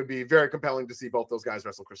 I think it would be very compelling to see both those guys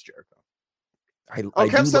wrestle Chris Jericho.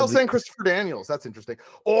 Kev Sell saying Christopher Daniels. That's interesting.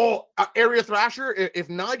 Area Thrasher. If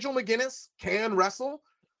Nigel McGuinness can wrestle,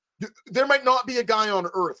 there might not be a guy on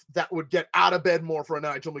earth that would get out of bed more for a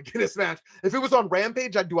Nigel McGuinness match. If it was on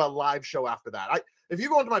Rampage, I'd do a live show after that. If you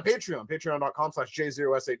go onto my Patreon,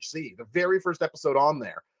 patreon.com/J0SHC, the very first episode on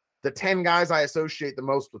there, the 10 guys I associate the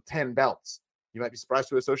most with 10 belts. You might be surprised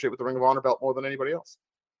to associate with the Ring of Honor belt more than anybody else.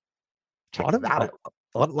 A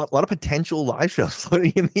lot of potential live shows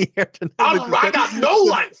floating in the air tonight. I got no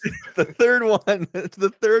life. The third one. It's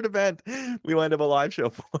the third event we wind up a live show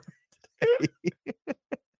for.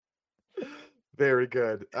 Very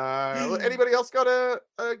good. Anybody else got a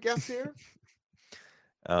guess here?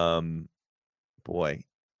 Boy,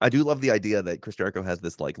 I do love the idea that Chris Jericho has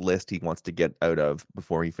this like list he wants to get out of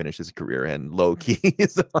before he finishes his career, and low key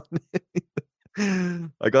is on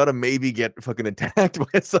it. I gotta maybe get fucking attacked by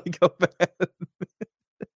a psychopath.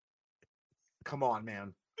 Come on,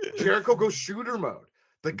 man. Jericho goes shooter mode.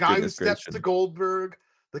 The guy who steps to Goldberg,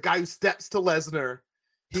 the guy who steps to Lesnar,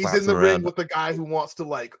 he's in the ring with the guy who wants to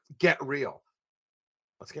like get real.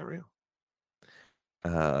 Let's get real.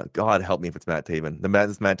 God help me if it's Matt Taven.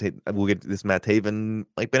 We'll get this Matt Taven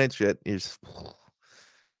like Bennett shit.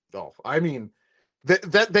 Oh, I mean,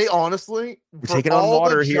 they honestly we're taking on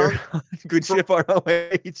water here. Good shit, ROH.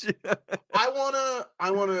 I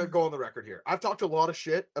wanna go on the record here. I've talked a lot of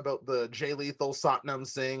shit about the Jay Lethal, Satnam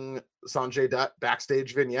Singh, Sanjay Dutt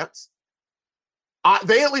backstage vignettes.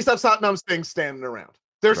 They at least have Satnam Singh standing around.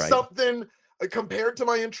 There's something compared to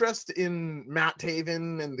my interest in Matt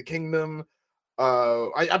Taven and the Kingdom.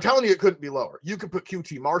 I'm telling you, it couldn't be lower. You can put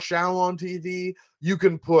QT Marshall on TV. You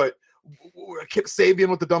can put Kip Sabian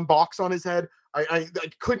with the dumb box on his head. I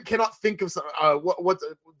cannot think of what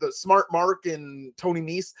the Smart Mark and Tony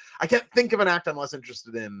Nese. I can't think of an act I'm less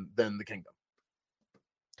interested in than the Kingdom.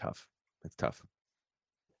 Tough. It's tough.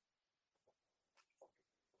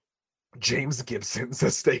 James Gibson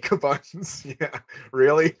says steak of buns. Yeah,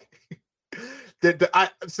 really?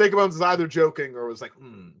 Steak of buns is either joking or was like,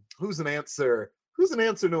 who's an answer? Who's an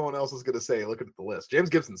answer no one else is going to say? Looking at the list, James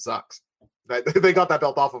Gibson sucks. They got that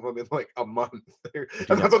belt off of him in like a month. And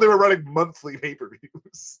that's when they were running monthly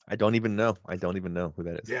pay-per-views. I don't even know who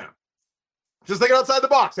that is. Yeah. Just thinking outside the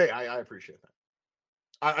box. Hey, I appreciate that.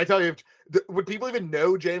 I tell you, would people even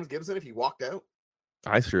know James Gibson if he walked out?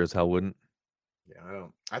 I sure as hell wouldn't. Yeah, I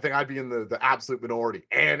don't. I think I'd be in the absolute minority.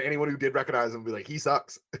 And anyone who did recognize him would be like, he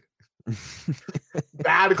sucks.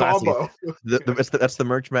 Bad combo. That's the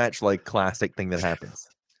merch match like classic thing that happens.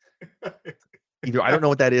 Either I don't know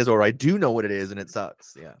what that is, or I do know what it is, and it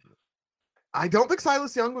sucks. Yeah. I don't think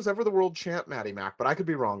Silas Young was ever the world champ, Matty Mac, but I could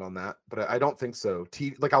be wrong on that. But I don't think so.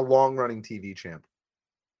 Like a long-running TV champ.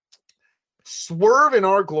 Swerve in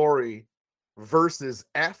Our Glory versus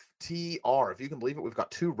FTR. If you can believe it, we've got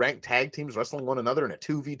two ranked tag teams wrestling one another in a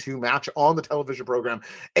 2v2 match on the television program.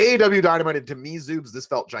 AEW Dynamite, and to me, Zoobs, this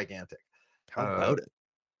felt gigantic. How about it?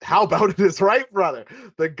 How about it is right, brother.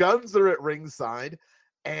 The Guns are at ringside.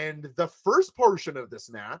 And the first portion of this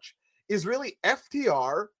match is really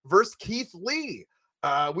FTR versus Keith Lee.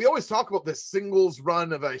 We always talk about this singles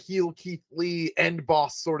run of a heel Keith Lee end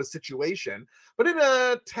boss sort of situation, but in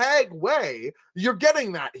a tag way, you're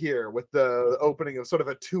getting that here with the opening of sort of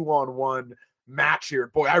a 2-on-1 match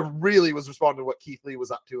here. Boy, I really was responding to what Keith Lee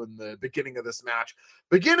was up to in the beginning of this match.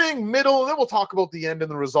 Beginning, middle, and then we'll talk about the end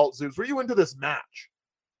and the result. Zoobs, were you into this match?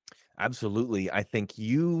 Absolutely. I think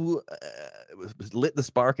you lit the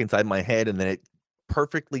spark inside my head, and then it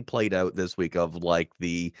perfectly played out this week of like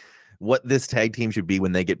what this tag team should be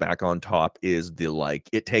when they get back on top is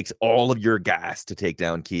it takes all of your gas to take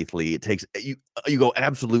down Keith Lee. It takes you go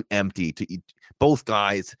absolute empty to both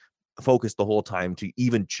guys focus the whole time to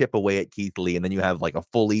even chip away at Keith Lee, and then you have like a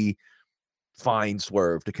fully fine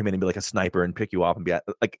Swerve to come in and be like a sniper and pick you off and be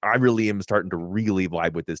like, I really am starting to really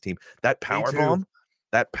vibe with this team. That power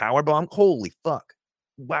bomb, holy fuck.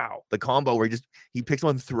 Wow. The combo where he picks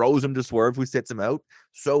one, throws him to Swerve, who sits him out.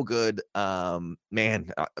 So good.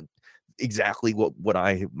 Man, exactly what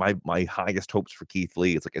my highest hopes for Keith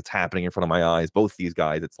Lee. It's like it's happening in front of my eyes. Both these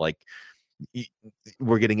guys, it's like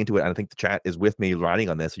we're getting into it. And I think the chat is with me writing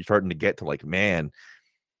on this. You're starting to get to like, man,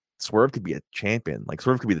 Swerve could be a champion. Like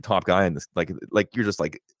Swerve could be the top guy in this. Like you're just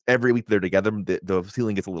like every week they're together, the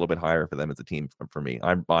ceiling gets a little bit higher for them as a team. For me,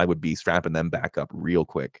 I would be strapping them back up real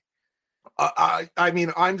quick. I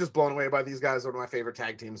mean, I'm just blown away by these guys. One of my favorite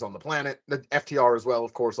tag teams on the planet. The FTR as well,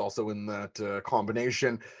 of course, also in that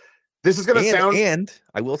combination. This is going to sound. And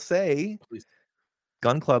I will say, please.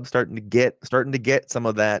 Gun Club starting to get some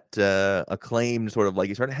of that acclaimed sort of like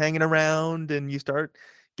you start hanging around and you start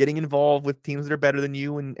getting involved with teams that are better than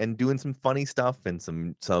you and doing some funny stuff and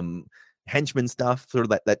some henchman stuff, sort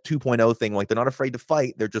of that 2.0 thing. Like they're not afraid to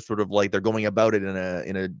fight. They're just sort of like they're going about it in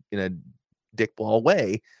a dickball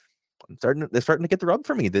way. They're starting to get the rub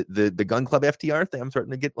for me. The Gun Club FTR thing, I'm starting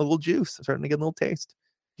to get a little juice. I'm starting to get a little taste.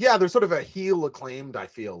 Yeah, there's sort of a heel acclaimed, I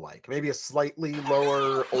feel like. Maybe a slightly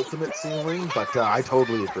lower ultimate ceiling, but I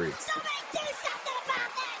totally agree.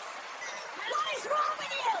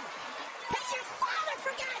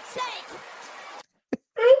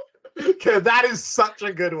 Okay, that is such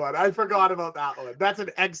a good one. I forgot about that one. That's an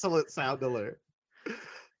excellent sound alert.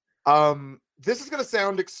 This is going to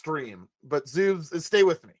sound extreme, but Zoobs, stay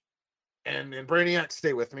with me. and Brainiac,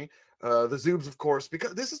 stay with me. The Zoobs, of course,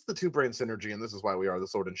 because this is the two brain synergy, and this is why we are the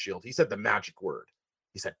Sword and Shield. He said the magic word.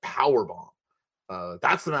 He said power bomb.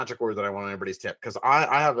 That's the magic word that I want everybody's tip, because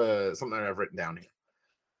I have something that I've written down here.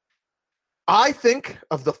 I think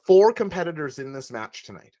of the 4 competitors in this match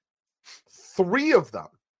tonight, 3 of them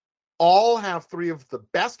all have 3 of the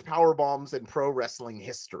best power bombs in pro wrestling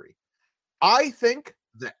history. I think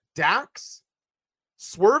that Dax,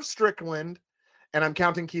 Swerve Strickland, and I'm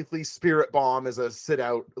counting Keith Lee's Spirit Bomb as a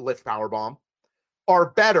sit-out lift power bomb, are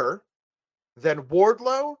better than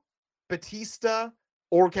Wardlow, Batista,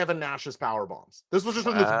 or Kevin Nash's power bombs. This was just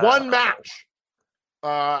in this one match.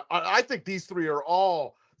 I think these 3 are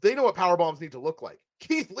all, they know what power bombs need to look like.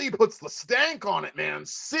 Keith Lee puts the stank on it, man.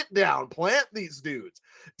 Sit down, plant these dudes.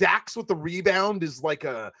 Dax with the rebound is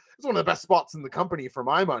it's one of the best spots in the company for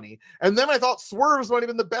my money. And then I thought Swerve's might have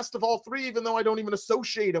been the best of all 3, even though I don't even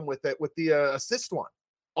associate him with it, with the assist one.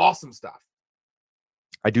 Awesome stuff.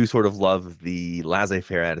 I do sort of love the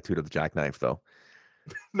laissez-faire attitude of the Jackknife, though.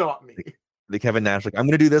 Not me. The Kevin Nash, like, I'm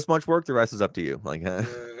going to do this much work, the rest is up to you. Like,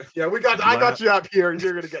 yeah, I got you up here, and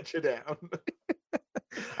you're going to get you down.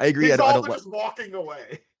 I agree. He's just walking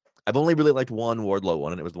away. I've only really liked one Wardlow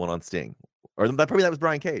one, and it was the one on Sting. Or that was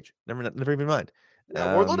Brian Cage. Never even mind.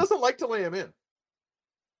 Yeah, Wardlow doesn't like to lay him in.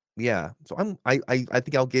 Yeah, so I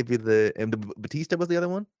think I'll give you the Batista was the other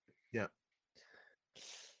one. Yeah.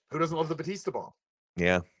 Who doesn't love the Batista bomb?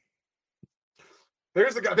 Yeah.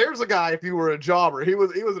 There's a guy. If you were a jobber, he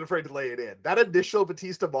wasn't afraid to lay it in. That initial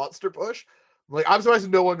Batista monster push, like, I'm surprised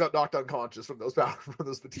no one got knocked unconscious from those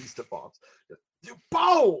Batista bombs.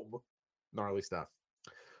 Boom! Gnarly stuff.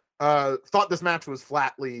 Thought this match was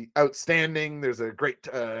flatly outstanding. There's a great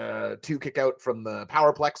 2 kick out from the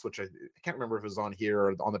Powerplex, which I can't remember if it was on here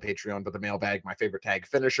or on the Patreon, but the mailbag, my favorite tag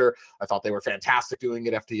finisher. I thought they were fantastic doing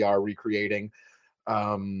it. FTR recreating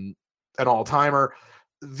an all-timer.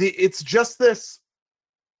 It's just this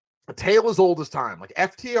a tale as old as time. Like,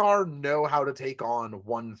 FTR know how to take on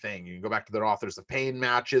one thing. You can go back to their Authors of Pain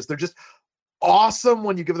matches. They're just awesome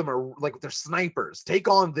when you give them they're snipers. Take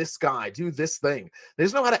on this guy, do this thing. They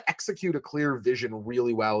just know how to execute a clear vision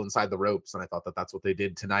really well inside the ropes, and I thought that that's what they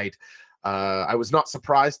did tonight. I was not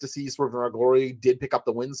surprised to see Swerve in Our Glory did pick up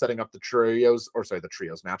the win, setting up the trios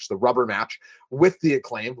match, the rubber match with the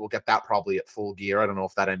Acclaimed. We'll get that probably at Full Gear. I don't know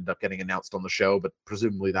if that ended up getting announced on the show, but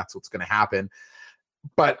presumably that's what's going to happen.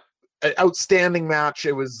 But an outstanding match.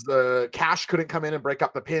 It was Cash couldn't come in and break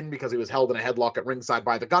up the pin because he was held in a headlock at ringside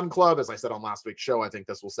by the Gun Club. As I said on last week's show, I think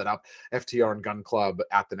this will set up FTR and Gun Club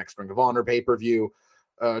at the next Ring of Honor pay-per-view.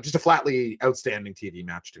 Just a flatly outstanding TV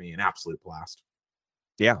match to me, an absolute blast.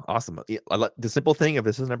 Yeah, awesome. The simple thing of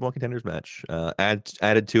this is an number 1 contenders match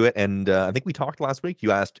added to it, and I think we talked last week.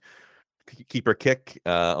 You asked Keeper Kick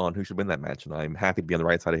on who should win that match, and I'm happy to be on the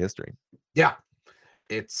right side of history. Yeah,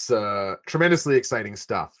 it's tremendously exciting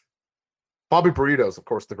stuff. Bobby Burritos, of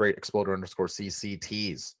course, the great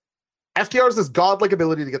Exploder_CCTs. FTR's this godlike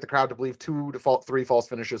ability to get the crowd to believe 3 false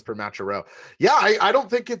finishes per match a row. Yeah, I don't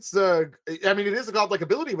think it's it is a godlike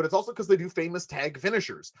ability, but it's also because they do famous tag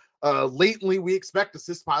finishers. Lately, we expect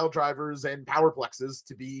assist pile drivers and powerplexes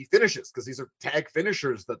to be finishes because these are tag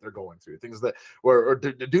finishers that they're going through. Things that or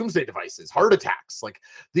doomsday devices, heart attacks. Like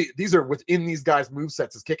these are within these guys'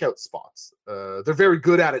 movesets as kick out spots. They're very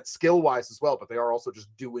good at it skill wise as well, but they are also just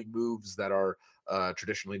doing moves that are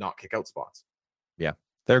traditionally not kick out spots. Yeah.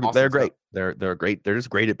 They're great. Stuff. They're great. They're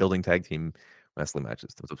just great at building tag team wrestling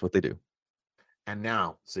matches. That's what they do. And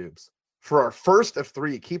now, Zoobs, for our first of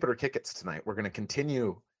 3 Keep It or Kick It's tonight, we're going to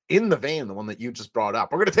continue in the vein, the one that you just brought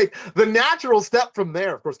up. We're going to take the natural step from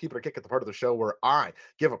there. Of course, Keep It or Kick It, the part of the show where I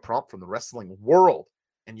give a prompt from the wrestling world.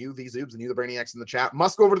 And you, the Zoobs, and you, the Brainiacs in the chat,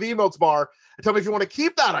 must go over to the emotes bar and tell me if you want to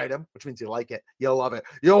keep that item, which means you like it, you love it,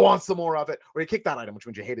 you'll want some more of it, or you kick that item, which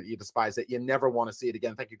means you hate it, you despise it, you never want to see it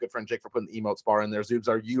again. Thank you, good friend Jake, for putting the emotes bar in there. Zoobs,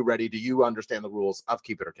 are you ready? Do you understand the rules of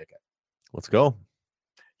Keep It or Kick It? Let's go.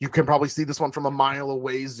 You can probably see this one from a mile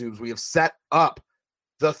away, Zoobs. We have set up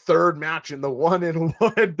the 3rd match in the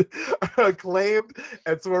 1-in-1 Acclaimed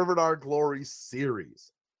and Swerve in Our Glory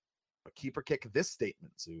series. But Keep or Kick this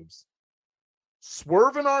statement, Zoobs.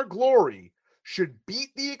 Swerve in Our Glory should beat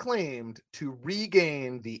the Acclaimed to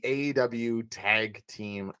regain the AEW Tag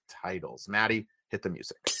Team titles. Maddie, hit the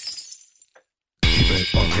music. Keep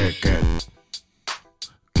it or kick it.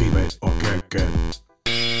 Keep it or kick it.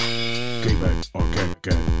 Keep it or kick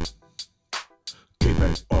it. Keep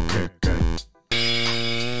it or kick it.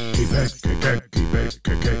 Keep it, kick it, keep it,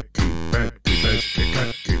 kick it, keep it, keep it, kick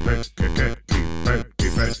it, keep it, kick it, keep it,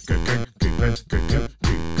 keep it, kick it, keep it, kick it.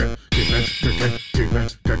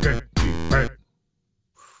 Keep it.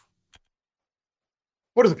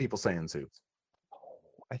 What are the people saying, Zoobs?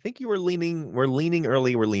 I think we're leaning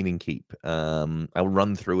early, we're leaning keep. I'll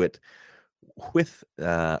run through it with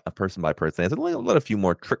a person by person. Let a few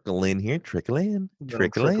more trickle in here. Trickle in. Let them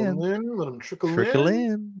trickle in. Let them trickle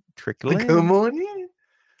in. Trickle in. Come on in.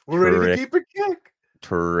 We're ready to keep it kick.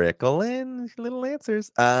 Trickle in little answers.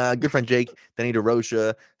 Good friend Jake, Danny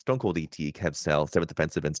DeRocha, Stone Cold ET, Kev Sell, 7th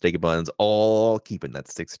Defensive, and Steak Buns, all keeping that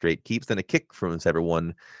 6 straight keeps. Then a kick from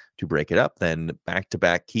Sever1 to break it up. Then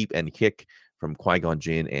back-to-back keep and kick from Qui-Gon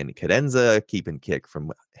Jinn and Cadenza. Keep and kick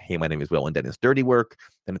from Hey, My Name is Will and Dennis Dirty Work.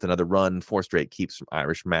 Then it's another run. 4 straight keeps from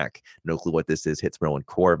Irish Mac. No clue what this is. Hits Rowan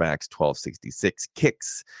Corvax, 1266.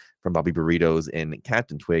 Kicks from Bobby Burritos and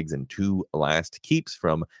Captain Twigs. And 2 last keeps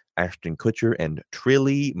from Ashton Kutcher and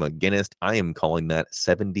Trilly McGinnis. I am calling that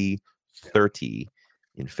 70-30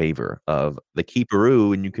 in favor of the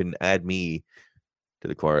Keeperoo, and you can add me to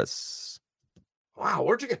the chorus. Wow,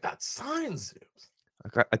 where'd you get that sign, Zoobs?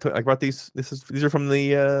 I brought these. These are from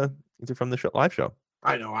the live show.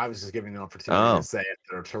 I know. I was just giving you an opportunity to say it.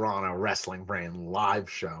 Their Toronto Wrestling Brand live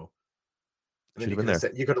show. And then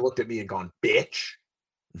you could have looked at me and gone, "Bitch."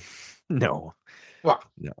 No. Well,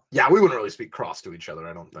 no. Yeah, we wouldn't really speak cross to each other,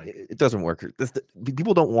 I don't think. It doesn't work.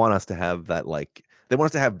 People don't want us to have that, like, they want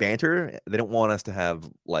us to have banter. They don't want us to have,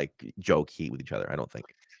 like, joke heat with each other, I don't think.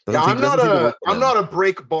 I'm not a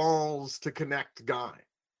break balls to connect guy.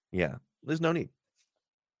 Yeah, there's no need.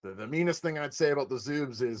 The meanest thing I'd say about the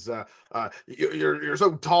Zoobs is you're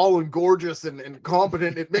so tall and gorgeous and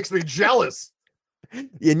competent, it makes me jealous.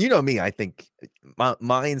 And you know me, I think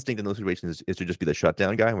my instinct in those situations is to just be the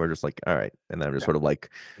shutdown guy. And we're just like, all right, and then I'm just sort of like,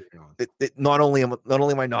 not only am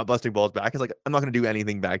I not busting balls back, it's like I'm not going to do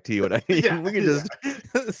anything back to you, and we can just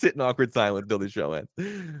sit in awkward silence until the show ends.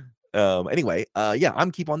 Anyway,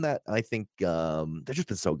 I'm keep on that. I think they've just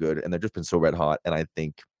been so good, and they've just been so red hot, and I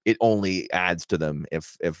think it only adds to them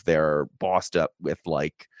if they're bossed up with,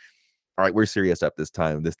 like, all right, we're serious up this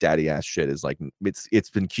time. This daddy ass shit is like, it's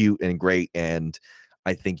been cute and great. And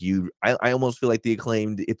I think I almost feel like the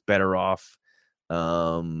Acclaimed, it's better off.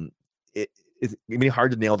 It's gonna be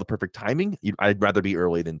hard to nail the perfect timing. I'd rather be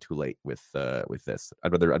early than too late with this.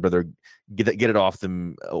 I'd rather get it off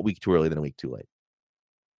them a week too early than a week too late.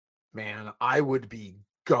 Man, I would be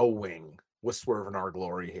going with Swerve and Our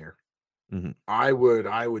Glory here. Mm-hmm. I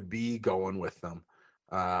would be going with them.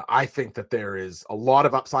 I think that there is a lot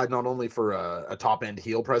of upside, not only for a top end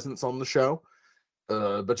heel presence on the show,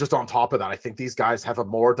 but just on top of that, I think these guys have a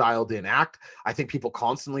more dialed in act. I think people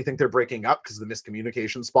constantly think they're breaking up because of the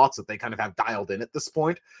miscommunication spots that they kind of have dialed in at this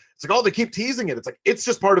point. It's like, oh, they keep teasing it. It's like, it's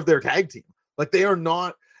just part of their tag team. Like, they are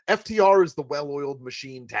not, FTR is the well-oiled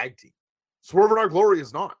machine tag team. Swerve and Our Glory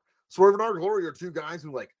is not. Swerve and Our Glory are 2 guys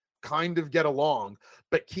who, like, kind of get along,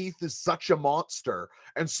 but Keith is such a monster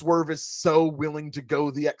and Swerve is so willing to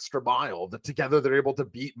go the extra mile that together they're able to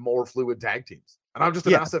beat more fluid tag teams. And I'm just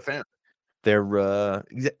a massive fan. They're I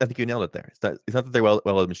think you nailed it there. It's not that they're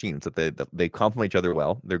well machines, it's that they complement each other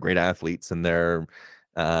well. They're great athletes, and they're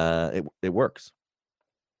it works.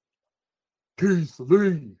 Keith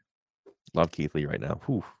Lee. Love Keith Lee right now.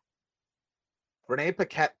 Whew. Renee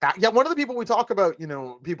Paquette back. Yeah, one of the people we talk about,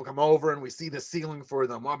 people come over and we see the ceiling for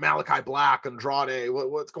them. Well, Malachi Black, Andrade,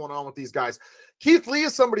 what's going on with these guys? Keith Lee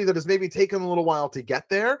is somebody that has maybe taken a little while to get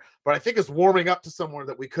there, but I think is warming up to somewhere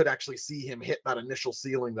that we could actually see him hit that initial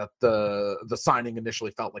ceiling that the signing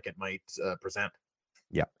initially felt like it might present.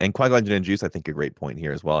 Yeah, and Qui-Gon Jinn and Juice, I think, a great point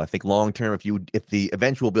here as well. I think long term, if the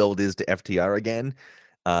eventual build is to FTR again,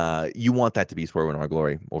 you want that to be Swerve and Our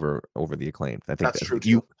Glory over the Acclaimed. I think that's true.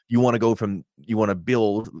 You want to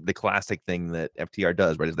build the classic thing that FTR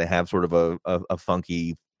does, right? Is they have sort of a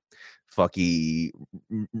funky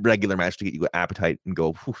regular match to get you appetite and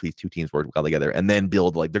go, these 2 teams work well together, and then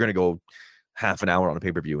build, like, they're going to go half an hour on a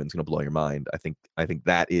pay-per-view and it's going to blow your mind. I think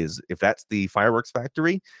that is, if that's the fireworks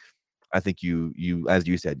factory, I think you as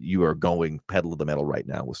you said, you are going pedal to the metal right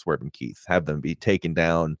now with Swerve and Keith. Have them be taken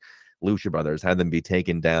down. Lucha Brothers, have them be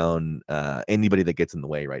taken down. Anybody that gets in the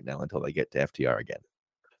way right now until they get to FTR again.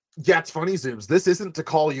 Yeah, it's funny, Zooms. This isn't to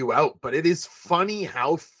call you out, but it is funny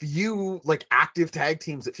how few, like, active tag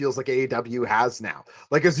teams it feels like AEW has now.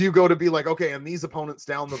 Like, as you go to be like, okay, and these opponents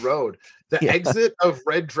down the road, the exit of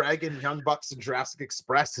Red Dragon, Young Bucks, and Jurassic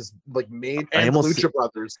Express has, like, made, and Lucha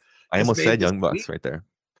Brothers. I almost said Young Bucks right there.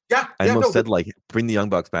 Yeah, I almost said, like, bring the Young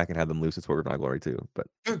Bucks back and have them lose at Swerve and Our Glory too. But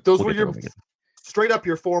dude, those were your straight up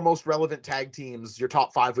your 4 most relevant tag teams. Your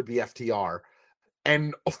top 5 would be FTR,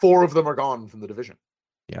 and 4 of them are gone from the division.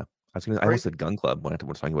 Yeah, I almost said Gun Club when I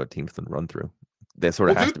was talking about teams to run through. That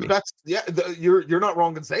sort of has to be. That's you're not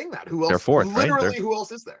wrong in saying that. Who else? They're 4th, literally, right? who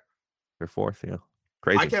else is there? They're 4th. Yeah,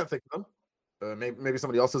 crazy. I can't think of them. Maybe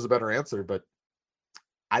somebody else has a better answer, but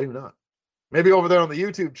I do not. Maybe over there on the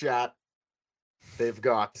YouTube chat, they've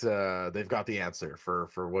got the answer for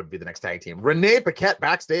what would be the next tag team. Renee Paquette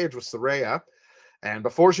backstage with Saraya, and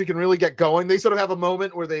before she can really get going, they sort of have a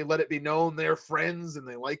moment where they let it be known they're friends and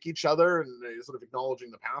they like each other, and they're sort of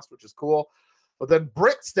acknowledging the past, which is cool. But then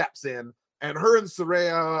Britt steps in, and her and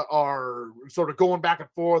Saraya are sort of going back and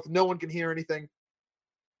forth. No one can hear anything,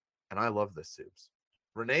 and I love this, Soups.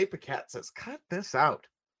 Renee Paquette says, "Cut this out.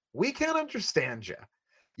 We can't understand you.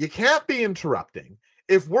 You can't be interrupting.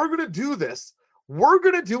 If we're going to do this, we're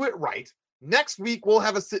going to do it right. Next week, we'll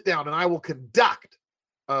have a sit down and I will conduct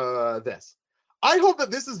this." I hope that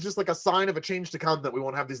this is just like a sign of a change to come, that we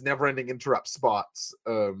won't have these never-ending interrupt spots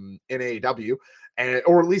in AEW,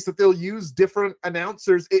 or at least that they'll use different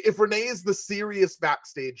announcers. If Renee is the serious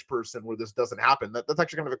backstage person where this doesn't happen, that's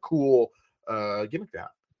actually kind of a cool gimmick to have.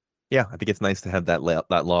 Yeah, I think it's nice to have that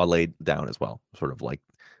law laid down as well. Sort of like,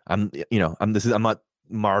 I'm not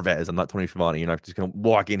Marvez, I'm not Tony Schiavone. You're not just gonna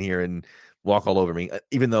walk in here and walk all over me.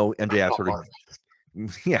 Even though MJF sort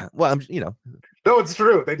of, yeah. Well, no, it's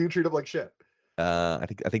true. They do treat him like shit. I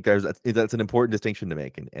think that's an important distinction to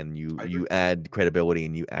make, and you add credibility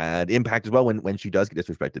and you add impact as well when she does get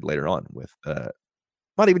disrespected later on with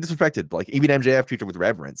not even disrespected, but like even MJF treats her with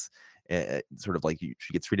reverence, sort of like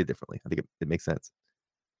she gets treated differently. I think it makes sense.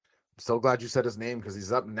 I'm so glad you said his name because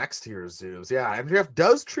he's up next here, Zeus. Yeah, MJF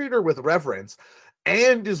does treat her with reverence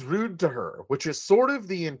and is rude to her, which is sort of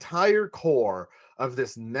the entire core of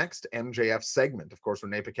this next MJF segment. Of course,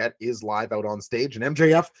 Renee Paquette is live out on stage, and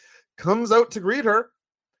MJF comes out to greet her.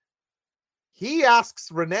 He asks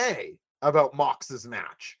Renee about Mox's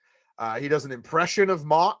match. He does an impression of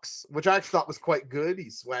Mox, which I actually thought was quite good. He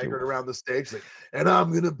swaggered around the stage like, "And I'm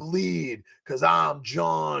going to bleed because I'm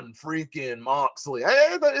John freaking Moxley."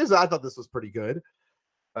 I thought this was pretty good.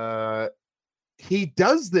 He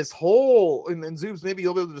does this whole, and Zoobs, maybe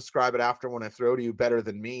you'll be able to describe it after when I throw to you better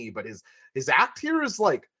than me, but his act here is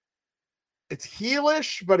like, it's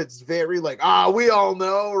heelish, but it's very like, we all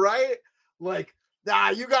know, right? Like,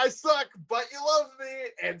 you guys suck, but you love me.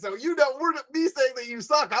 And so, we're me saying that you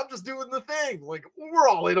suck. I'm just doing the thing. Like, we're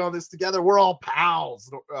all in on this together. We're all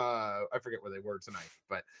pals. I forget where they were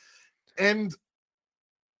tonight, and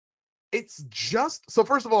it's just, so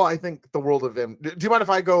first of all, I think the world of him. Do you mind if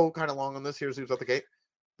I go kind of long on this here, Zoobs, out the gate?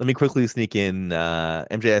 Let me quickly sneak in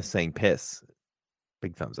MJF saying piss.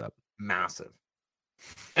 Big thumbs up. Massive.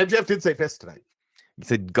 MJF did say piss tonight. He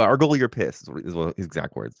said, "Gargle your piss," is what his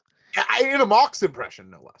exact words. In a Mox impression,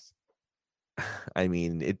 no less. I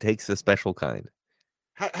mean, it takes a special kind.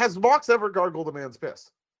 Has Mox ever gargled a man's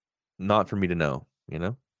piss? Not for me to know,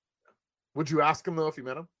 Would you ask him, though, if you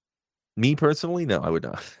met him? Me personally, no, I would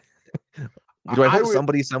not. Do I hope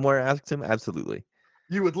somebody somewhere asked him? Absolutely.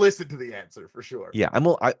 You would listen to the answer for sure. Yeah,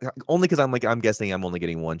 only because I'm guessing I'm only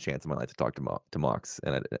getting one chance in my life to talk to Mox,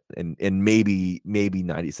 and maybe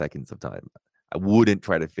 90 seconds of time. I wouldn't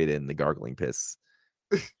try to fit in the gargling piss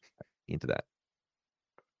into that.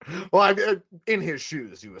 Well, I mean, in his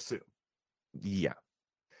shoes, you assume. Yeah.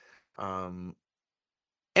 And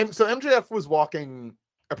so MJF was walking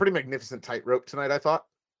a pretty magnificent tightrope tonight, I thought.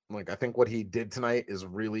 Like, I think what he did tonight is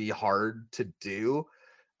really hard to do,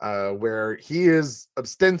 where he is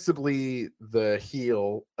ostensibly the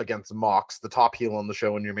heel against Mox, the top heel on the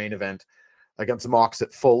show in your main event, against Mox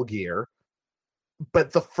at Full Gear.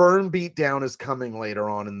 But the firm beatdown is coming later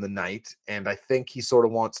on in the night, and I think he sort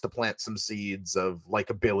of wants to plant some seeds of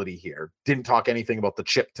likability here. Didn't talk anything about the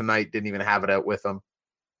chip tonight, didn't even have it out with him.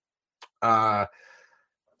 But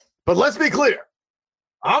let's be clear,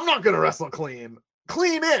 I'm not going to wrestle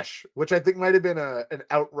clean-ish, which I think might have been an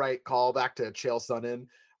outright call back to Chael Sonnen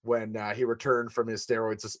when he returned from his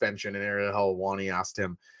steroid suspension, and Ariel Helwani asked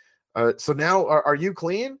him, "So now are you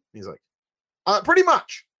clean?" He's like, "Pretty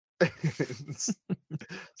much." Such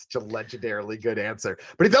a legendarily good answer,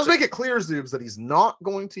 but he does make it clear, Zoobs, that he's not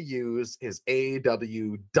going to use his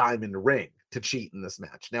AEW diamond ring to cheat in this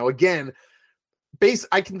match. Now, again,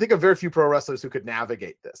 I can think of very few pro wrestlers who could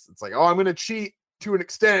navigate this. It's like, I'm going to cheat to an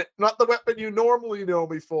extent, not the weapon you normally know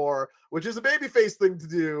me for, which is a babyface thing to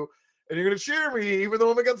do, and you're going to cheer me even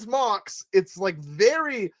though I'm against Mox. It's like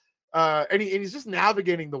very, and he's just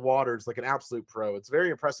navigating the waters like an absolute pro. It's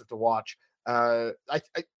very impressive to watch.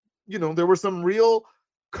 There were some real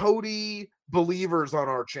Cody believers on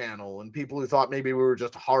our channel and people who thought maybe we were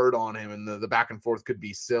just hard on him and the back and forth could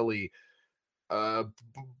be silly.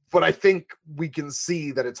 But I think we can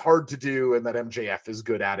see that it's hard to do and that MJF is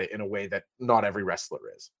good at it in a way that not every wrestler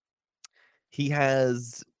is. He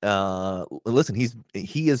has, listen,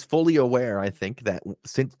 he is fully aware, I think, that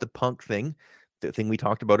since the Punk thing, the thing we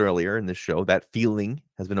talked about earlier in this show, that feeling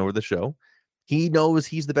has been over the show. He knows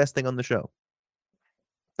he's the best thing on the show.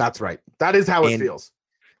 That's right. That is how it And- feels.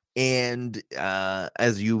 And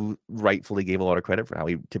as you rightfully gave a lot of credit for how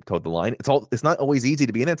he tiptoed the line, it's not always easy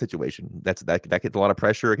to be in that situation. That gets a lot of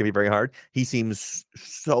pressure. It can be very hard. He seems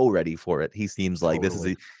so ready for it. He seems like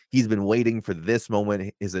he's been waiting for this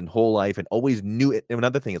moment his whole life and always knew it. And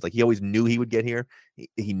another thing is, like, he always knew he would get here.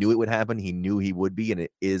 He knew it would happen. He knew he would be, and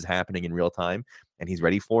it is happening in real time. And he's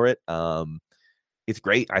ready for it. It's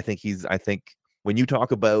great. I think when you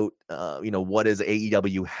talk about, what does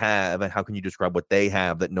AEW have and how can you describe what they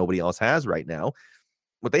have that nobody else has right now?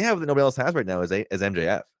 What they have that nobody else has right now is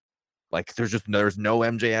MJF. Like, there's no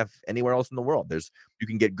MJF anywhere else in the world. You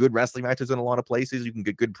can get good wrestling matches in a lot of places. You can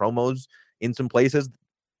get good promos in some places.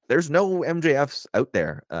 There's no MJFs out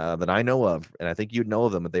there that I know of, and I think you'd know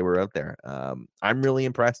of them if they were out there. I'm really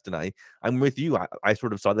impressed, and I'm with you. I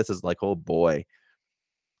sort of saw this as like, oh boy.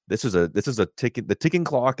 This is a ticking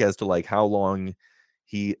clock as to like how long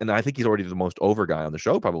and I think he's already the most over guy on the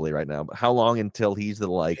show probably right now, but how long until he's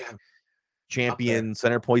the champion,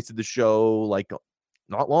 center points of the show? Like,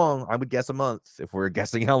 not long. I would guess a month if we're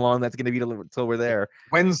guessing how long that's going to be till we're there.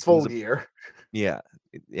 When's full year? Yeah.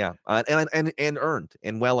 And earned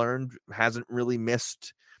and well earned. Hasn't really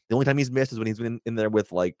missed. The only time he's missed is when he's been in there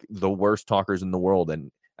with like the worst talkers in the world.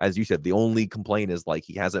 And as you said, the only complaint is like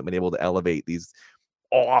he hasn't been able to elevate these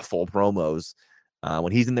awful promos.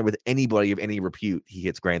 When he's in there with anybody of any repute, he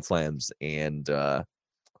hits grand slams, and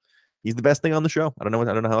he's the best thing on the show. I don't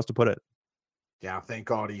know how else to put it. Yeah, thank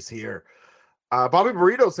God he's here. Bobby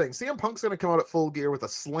Burrito saying CM Punk's going to come out at Full Gear with a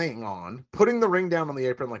sling on, putting the ring down on the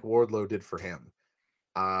apron like Wardlow did for him.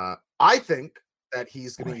 I think that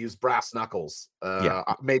he's going to use brass knuckles,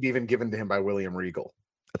 maybe even given to him by William Regal.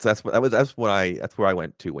 That's where I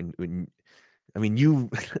went to when I mean you.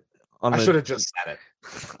 I should have just said it.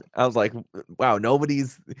 I was like, wow,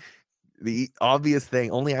 nobody's the obvious thing.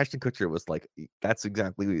 Only Ashton Kutcher was like, that's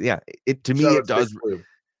exactly, to me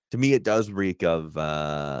it does reek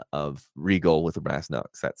of Regal with the brass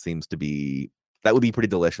knucks. That would be pretty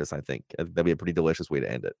delicious. I think that'd be a pretty delicious way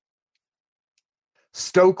to end it.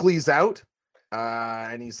 Stokely's out,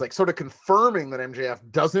 and he's like sort of confirming that MJF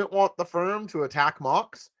doesn't want the firm to attack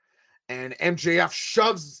Mox, and MJF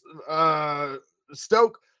shoves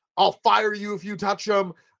Stoke. I'll fire you if you touch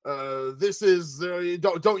him. This is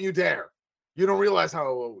don't you dare. You don't realize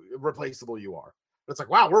how replaceable you are. It's like,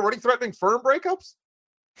 wow, we're already threatening firm breakups.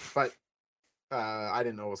 But I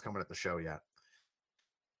didn't know it was coming at the show yet.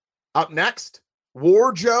 Up next,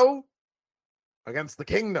 War Joe against the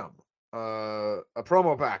Kingdom. A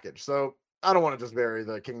promo package. So I don't want to just bury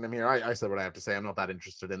the Kingdom here. I said what I have to say. I'm not that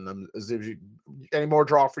interested in them. Any more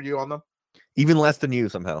draw for you on them? Even less than you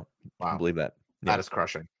somehow. Wow. I can believe that. That is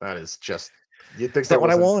crushing. That is just. It's not what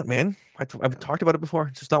I want, man. I've talked about it before.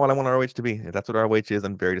 It's just not what I want ROH to be. If that's what ROH is,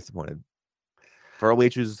 I'm very disappointed. For ROH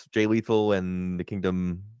is Jay Lethal and the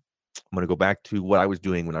Kingdom. I'm going to go back to what I was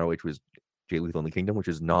doing when ROH was Jay Lethal and the Kingdom, which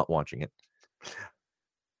is not watching it.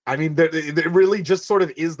 I mean, it really just sort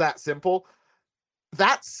of is that simple.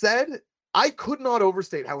 That said, I could not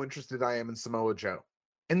overstate how interested I am in Samoa Joe.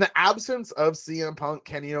 In the absence of CM Punk,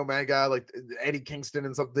 Kenny Omega, like Eddie Kingston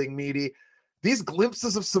and something meaty, these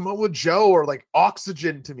glimpses of Samoa Joe are like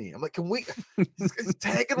oxygen to me. I'm like, can we he's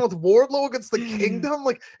tagging with Wardlow against the Kingdom?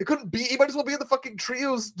 Like, it couldn't be. He might as well be in the fucking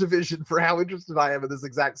trios division for how interested I am in this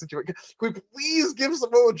exact situation. Can we please give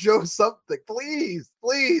Samoa Joe something? Please.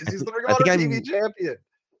 He's the Ring of Honor TV champion.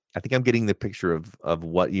 I think I'm getting the picture of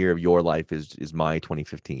what year of your life is my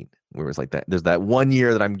 2015, where it's like that. There's that 1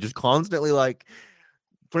 year that I'm just constantly like,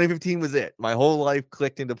 2015 was it. My whole life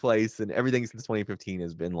clicked into place, and everything since 2015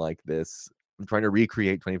 has been like this. I'm trying to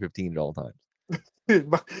recreate 2015 at all times.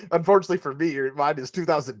 Unfortunately for me, mine is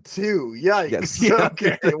 2002. Yikes. Yes. Yeah.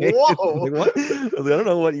 Okay. Whoa. Like, what? I don't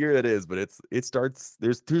know what year it is, but it starts.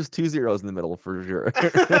 There's two zeros in the middle for sure.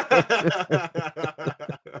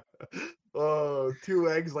 Oh, 2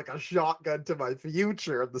 eggs like a shotgun to my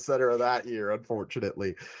future in the center of that year,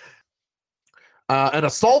 unfortunately. An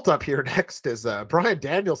assault up here next is Bryan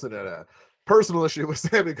Danielson at a personal issue with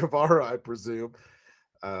Sammy Guevara, I presume.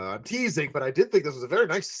 I'm teasing, but I did think this was a very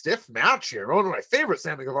nice stiff match here. One of my favorite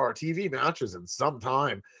Sammy Guevara TV matches in some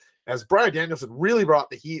time, as Bryan Danielson really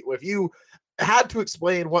brought the heat. If you had to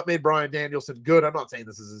explain what made Bryan Danielson good, I'm not saying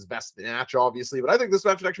this is his best match, obviously, but I think this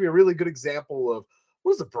match would actually be a really good example of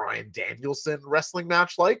what is a Bryan Danielson wrestling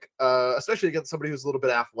match like, especially against somebody who's a little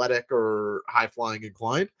bit athletic or high-flying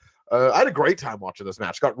inclined. I had a great time watching this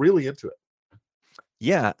match. Got really into it.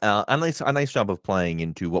 Yeah, a nice job of playing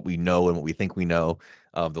into what we know and what we think we know.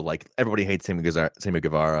 of the like everybody hates Sammy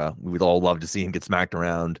Guevara. We would all love to see him get smacked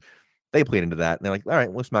around. They played into that, and they're like, all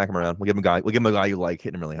right, we'll smack him around. We'll give him a guy you like,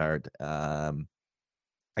 hitting him really hard.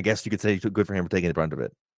 I guess you could say good for him for taking the brunt of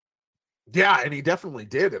it. Yeah, and he definitely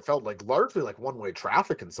did. It felt like largely like one-way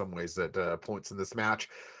traffic in some ways at points in this match.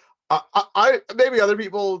 I maybe other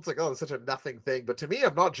people, it's like, oh, it's such a nothing thing, but to me,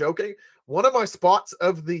 I'm not joking. One of my spots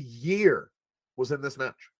of the year was in this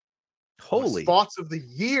match. Holy spots of the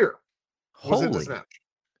year was in this match.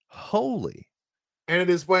 Holy. And it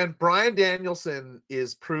is when Bryan Danielson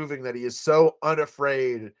is proving that he is so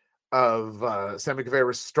unafraid of Sammy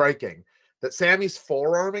Guevara's striking that Sammy's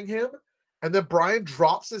forearming him. And then Bryan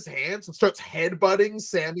drops his hands and starts headbutting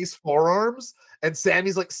Sammy's forearms. And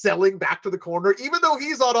Sammy's like selling back to the corner, even though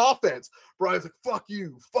he's on offense. Bryan's like, fuck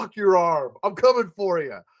you, fuck your arm. I'm coming for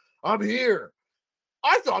you. I'm here.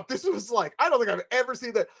 I thought this was like, I don't think I've ever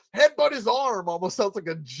seen that. Headbutt his arm almost sounds like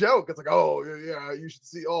a joke. It's like, oh, yeah, you should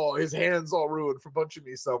see, oh, his hand's all ruined for punching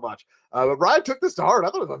me so much. But Bryan took this to heart. I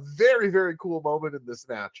thought it was a very, very cool moment in this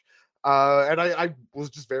match. And I was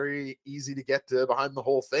just very easy to get behind the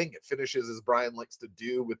whole thing. It finishes as Bryan likes to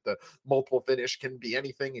do with the multiple finish, can be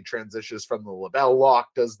anything. He transitions from the label lock,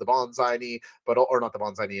 does the bonsai knee, or not the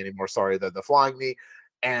bonsai knee anymore. Sorry, the flying knee.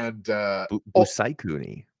 And Busaiku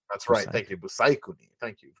knee. That's right. Thank you. Busaiku knee.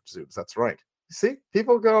 Thank you, Zoobs. That's right. See,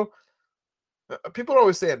 people are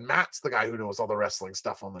always saying Matt's the guy who knows all the wrestling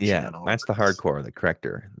stuff on the channel. Matt's the hardcore, the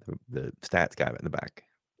corrector, the stats guy in the back.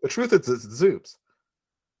 The truth is, it's Zoobs.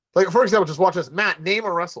 Like, for example, just watch this. Matt, name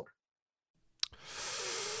a wrestler.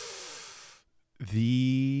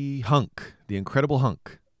 The Hunk. The Incredible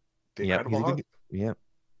Hunk. Yeah.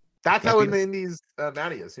 That's how in the Indies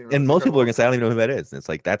Matty is. And most people are going to say, I don't even know who that is. And it's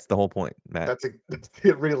like, that's the whole point, Matt.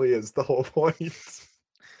 It really is the whole point.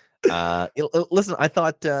 Listen, I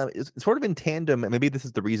thought it's sort of in tandem, and maybe this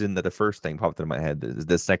is the reason that the first thing popped into my head is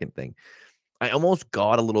this second thing. I almost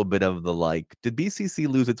got a little bit of the like, did BCC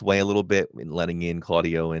lose its way a little bit in letting in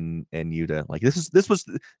Claudio and Yuta? Like this is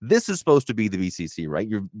supposed to be the BCC, right?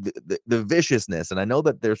 You're the viciousness, and I know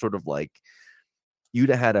that they're sort of like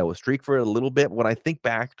Yuta had a streak for it a little bit. When I think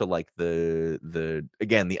back to like the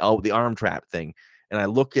arm trap thing, and I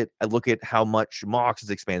look at how much Mox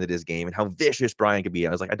has expanded his game and how vicious Bryan could be,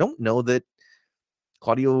 I was like, I don't know that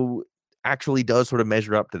Claudio actually does sort of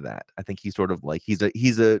measure up to that. I think he's sort of like he's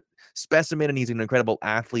a specimen and he's an incredible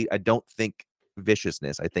athlete. I don't think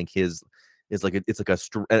viciousness. I think his is like it's like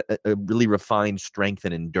a really refined strength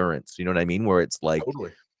and endurance. You know what I mean? Where it's like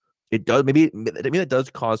totally. It does maybe it does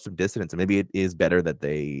cause some dissonance, and maybe it is better that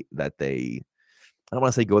they I don't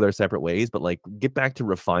want to say go their separate ways, but like get back to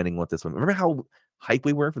refining what this one. Remember how hype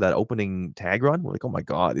we were for that opening tag run? We're like, oh my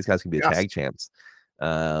god, these guys can be tag champs.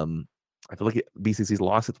 I feel like BCC's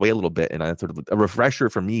lost its way a little bit, and I sort of a refresher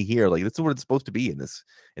for me here. Like this is what it's supposed to be in this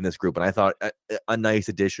group, and I thought a nice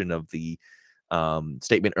addition of the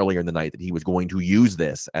statement earlier in the night that he was going to use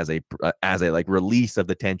this as a like release of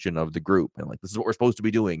the tension of the group, and like this is what we're supposed to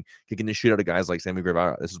be doing, kicking the shit out of guys like Sammy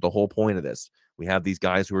Guevara. This is the whole point of this. We have these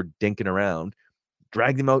guys who are dinking around,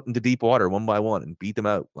 drag them out into deep water one by one, and beat them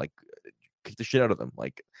out, like kick the shit out of them,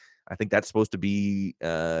 like. I think that's supposed to be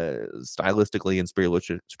stylistically and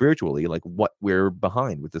spiritually like what we're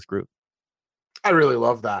behind with this group. I really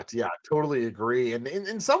love that. Yeah, totally agree. And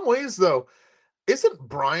in some ways, though, hasn't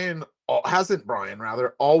Bryan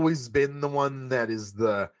always been the one that is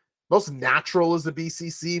the most natural as a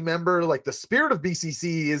BCC member? Like the spirit of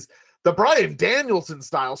BCC is the Bryan Danielson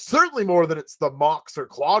style, certainly more than it's the Mox or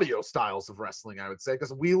Claudio styles of wrestling, I would say,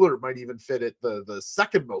 because Wheeler might even fit it the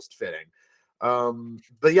second most fitting.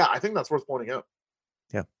 But yeah, I think that's worth pointing out.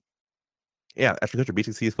 Yeah, after culture,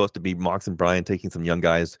 BCC is supposed to be Mox and Bryan taking some young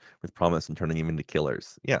guys with promise and turning them into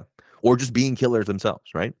killers. Yeah, or just being killers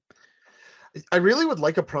themselves, right? I really would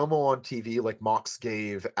like a promo on TV like Mox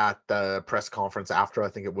gave at the press conference after, I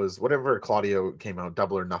think it was whatever Claudio came out,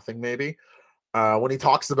 Double or Nothing maybe. When he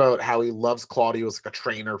talks about how he loves Claudio as like a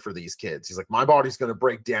trainer for these kids. He's like, my body's going to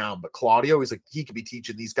break down, but Claudio, he's like, he could be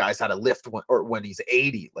teaching these guys how to lift when he's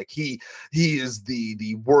 80. Like he is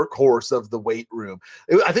the workhorse of the weight room.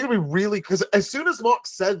 I think it'd be really, because as soon as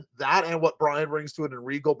Mox said that and what Bryan brings to it and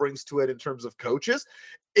Regal brings to it in terms of coaches,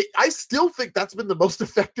 I still think that's been the most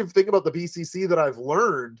effective thing about the BCC that I've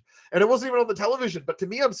learned. And it wasn't even on the television, but to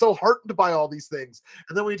me, I'm so heartened by all these things.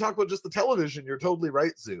 And then when you talk about just the television, you're totally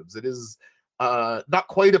right, Zoobs. It is not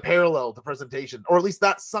quite a parallel to presentation, or at least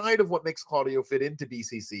that side of what makes Claudio fit into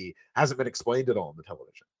BCC hasn't been explained at all on the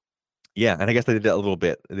television. Yeah, and I guess they did it a little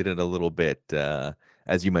bit. They did it a little bit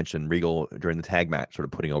as you mentioned, Regal during the tag match, sort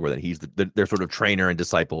of putting over that he's their sort of trainer and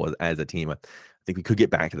disciple as a team. I think we could get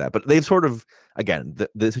back to that, but they've sort of, again,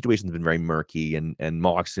 the situation's been very murky, and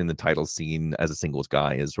Mox in the title scene as a singles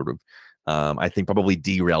guy is sort of, I think, probably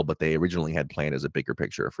derailed what they originally had planned as a bigger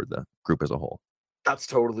picture for the group as a whole. That's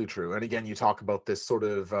totally true. And again, you talk about this sort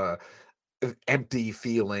of empty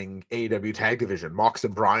feeling AEW tag division. Mox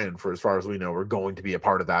and Bryan, for as far as we know, are going to be a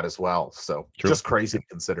part of that as well. So True. Just crazy to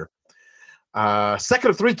consider. Second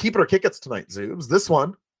of 3, keep it or kick it's tonight, Zoobs. This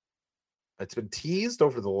one, it's been teased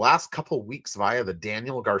over the last couple of weeks via the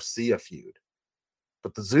Daniel Garcia feud.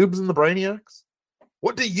 But the Zoobs and the Brainiacs,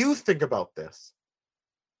 what do you think about this?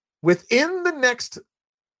 Within the next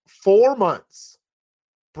 4 months,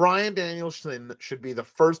 Bryan Danielson should be the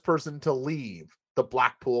first person to leave the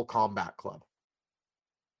Blackpool Combat Club.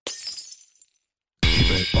 Keep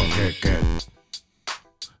it or kick it.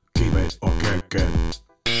 Keep it or kick it.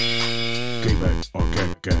 Keep it or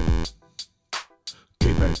kick it.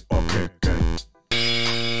 Keep it or kick it.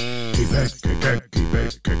 Keep it, kick it, keep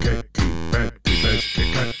it, kick it, keep it, keep it,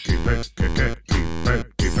 kick it, keep it, kick it, keep it,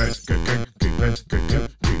 keep it, kick it, keep it, kick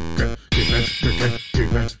it, keep it, keep it, kick it,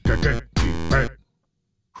 keep it, kick it, keep it.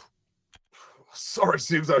 Sorry,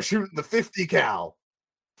 Zoobs, I was shooting the 50 cal.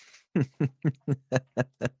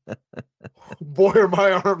 Boy, are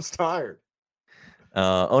my arms tired.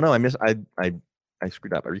 Oh no, I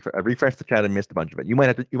screwed up. I refreshed the chat and missed a bunch of it. You might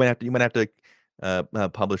have to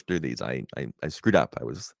publish through these. I screwed up. I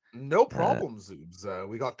was no problem, Zoobs.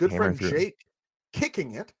 We got good friend through. Jake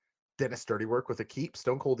kicking it. Dennis Dirty Work with a keep.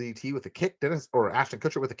 Stone Cold DT with a kick. Ashton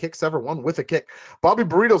Kutcher with a kick. Sever One with a kick. Bobby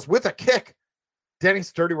Burritos with a kick.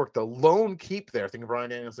 Dennis Dirty Work, the lone keep there. Thinking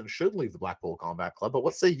Bryan Danielson should leave the Blackpool Combat Club. But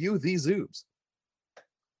what say you, these Zoobs?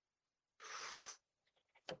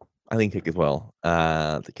 I think kick as well.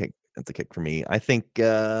 It's a kick for me. I think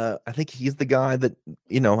he's the guy that,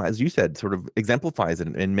 as you said, sort of exemplifies it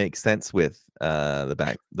and makes sense with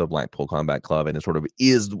the Blackpool Combat Club, and it sort of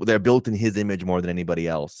they're built in his image more than anybody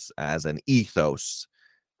else as an ethos.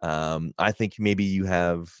 I think maybe you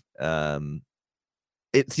have.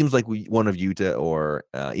 It seems like one of Yuta or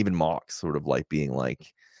even Mox sort of like being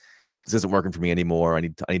like, this isn't working for me anymore. I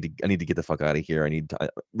need to get the fuck out of here. I need to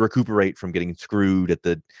recuperate from getting screwed at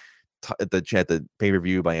the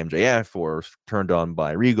pay-per-view by MJF or turned on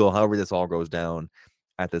by Regal. However this all goes down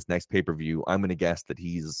at this next pay-per-view, I'm going to guess that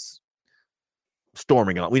he's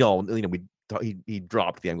storming on. We all, he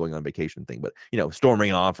dropped the I'm going on vacation thing, but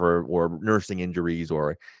storming off or nursing injuries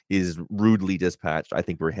or is rudely dispatched. I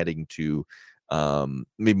think we're heading to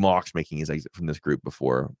maybe Mox making his exit from this group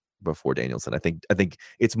before Danielson. I think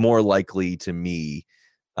it's more likely to me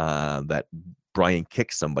that Bryan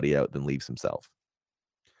kicks somebody out than leaves himself.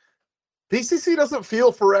 BCC doesn't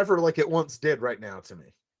feel forever like it once did right now to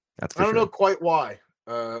me. That's I don't know quite why.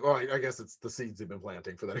 Well, I guess it's the seeds they've been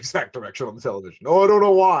planting for that exact direction on the television. Oh, I don't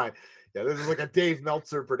know why. Yeah, this is like a Dave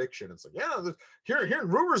Meltzer prediction. It's like, yeah, hearing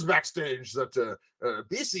rumors backstage that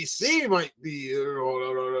BCC might be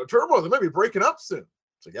turmoil. They might be breaking up soon.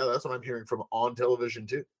 So yeah, that's what I'm hearing from on television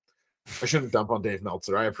too. I shouldn't dump on Dave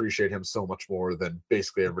Meltzer. I appreciate him so much more than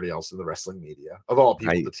basically everybody else in the wrestling media. Of all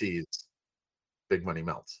people to tease, big money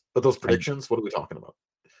Melts. But those predictions, what are we talking about?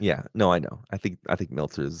 Yeah, no, I know. I think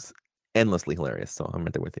Meltzer's endlessly hilarious. So I'm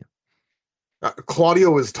right there with you.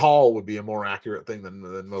 Claudio is tall would be a more accurate thing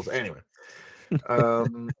than most. Anyway,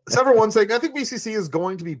 Sever One saying, I think BCC is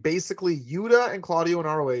going to be basically Yuta and Claudio and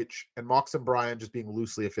ROH and Mox and Bryan just being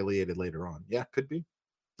loosely affiliated later on. Yeah, could be.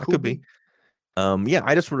 Could be. Yeah,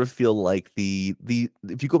 I just sort of feel like the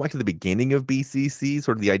if you go back to the beginning of BCC,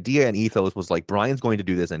 sort of the idea and ethos was like Bryan's going to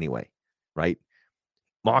do this anyway, right?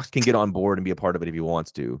 Mox can get on board and be a part of it if he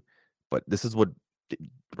wants to, but this is what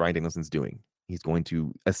Bryan Danielson's doing. He's going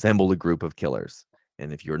to assemble a group of killers,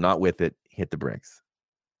 and if you're not with it, hit the bricks.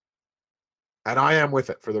 And I am with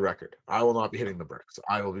it, for the record. I will not be hitting the bricks.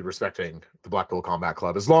 I will be respecting the Blackpool Combat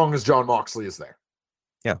Club as long as Jon Moxley is there.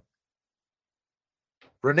 Yeah.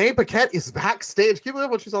 Renee Paquette is backstage. Can you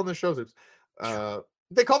believe what she's on this show, Zoobs?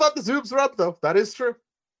 They call that the Zoobs rub, though. That is true.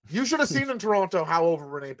 You should have seen in Toronto how over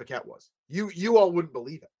Renee Paquette was. You all wouldn't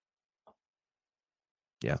believe it.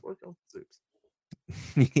 Yeah. Zoobs.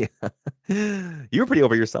 Yeah. You were pretty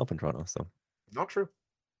over yourself in Toronto, so. Not true.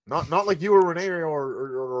 Not like you or Renee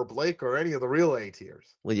or Blake or any of the real A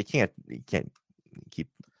tiers. Well, you can't keep.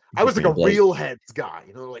 I was like a real heads guy,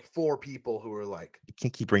 like 4 people who were like. You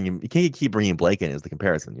can't keep bringing Blake in as the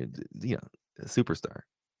comparison. You're a superstar.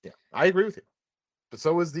 Yeah, I agree with you. But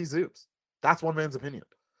so is these Zoobs. That's one man's opinion.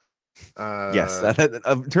 Yes,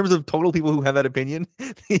 in terms of total people who have that opinion,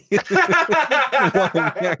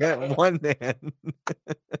 one man.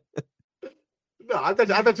 No, I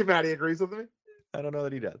bet you Matty agrees with me. I don't know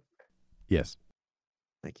that he does. Yes.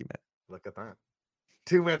 Thank you, Matt. Look at that.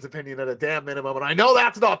 Two men's opinion at a damn minimum, and I know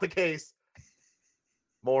that's not the case.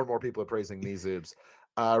 More and more people are praising me, Zoobs.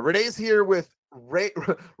 Renee's here with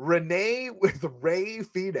Renee with Ray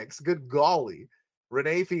Phoenix. Good golly.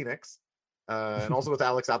 Renee Phoenix. And also with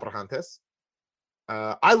Alex Abrahantes.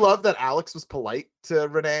 I love that Alex was polite to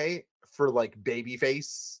Renee for like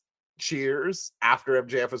babyface cheers after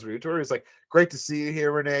MJF was rude to her. He's like, great to see you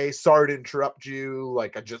here, Renee. Sorry to interrupt you.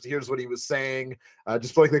 Like, here's what he was saying.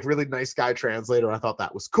 Just like really nice guy translator. I thought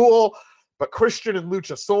that was cool. But Christian and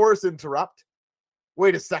Luchasaurus interrupt.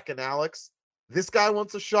 Wait a second, Alex. This guy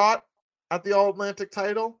wants a shot at the All-Atlantic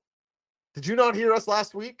title? Did you not hear us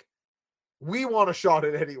last week? We want a shot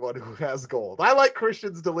at anyone who has gold. I like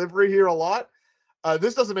Christian's delivery here a lot.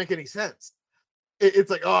 This doesn't make any sense. It's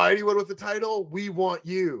like, oh, anyone with the title, we want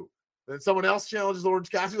you. Then someone else challenges Orange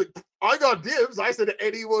Cassidy. Like, I got dibs. I said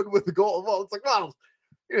anyone with the gold. Well, it's like, well,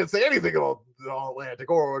 you didn't say anything about the All-Atlantic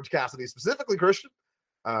or Orange Cassidy specifically, Christian.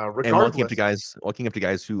 And walking up to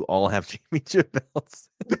guys who all have championship belts.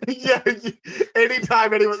 Yeah,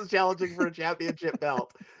 anytime anyone's challenging for a championship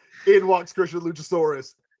belt, in walks Christian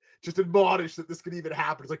Luchasaurus, just admonish that this could even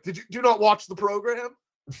happen. It's like, do you not watch the program?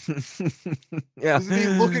 Yeah, This is me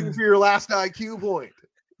looking for your last IQ point.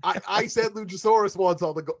 I said Luchasaurus once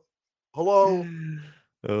on the go. Hello,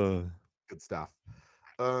 good stuff.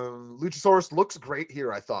 Luchasaurus looks great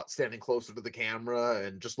here, I thought, standing closer to the camera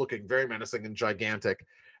and just looking very menacing and gigantic.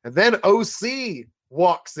 And then OC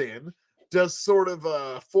walks in, does sort of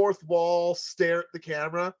a fourth wall stare at the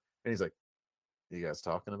camera, and he's like, you guys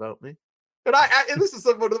talking about me? And and this is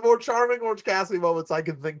one of the more charming Orange Cassidy moments I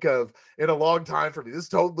can think of in a long time for me. This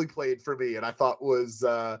totally played for me, and I thought was,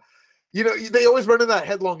 they always run into that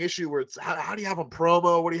headlong issue where it's, how do you have them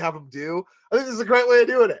promo? What do you have them do? I think this is a great way of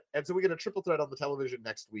doing it. And so we get a triple threat on the television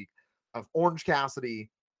next week of Orange Cassidy,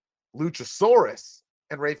 Luchasaurus,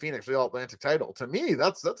 and Ray Phoenix for the All-Atlantic title. To me,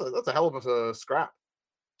 that's a hell of a scrap.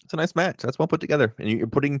 It's a nice match. That's well put together. And you're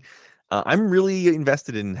putting, I'm really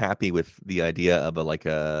invested and happy with the idea of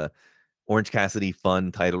a Orange Cassidy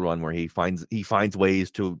fun title run where he finds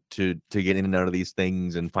ways to get in and out of these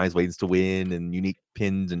things and finds ways to win and unique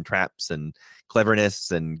pins and traps and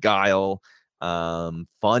cleverness and guile.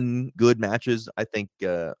 Fun, good matches. I think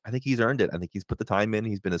he's earned it. I think he's put the time in.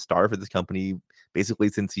 He's been a star for this company basically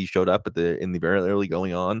since he showed up in the very early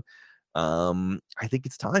going on. I think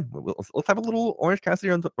it's time. Let's have a little Orange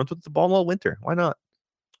Cassidy run with the ball all winter. Why not?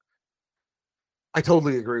 I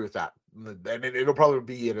totally agree with that. And it'll probably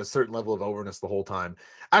be at a certain level of overness the whole time.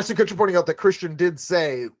 Ashton Kutcher pointing out that Christian did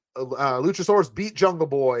say Luchasaurus beat Jungle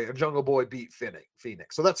Boy and Jungle Boy beat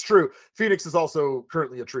Phoenix. So that's true. Phoenix is also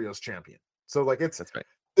currently a trios champion. So like that's right.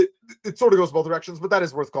 It sort of goes both directions, but that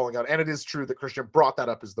is worth calling out. And it is true that Christian brought that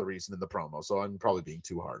up as the reason in the promo. So I'm probably being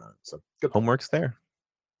too hard on it. So good. Homework's there.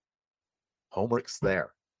 Homework's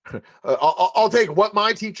there. I'll take what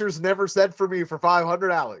my teachers never said for me for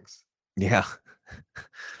 500, Alex. Yeah.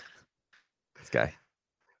 This guy.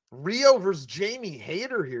 Rio versus Jamie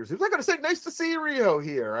Hayter here. So I got to say, nice to see Rio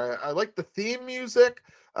here. I like the theme music.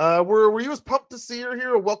 Were you as pumped to see her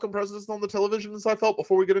here? A welcome presence on the television as I felt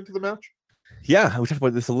before we get into the match? Yeah, we talked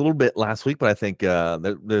about this a little bit last week, but I think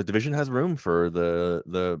the division has room for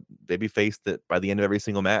the baby face that by the end of every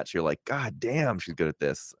single match, you're like, God damn, she's good at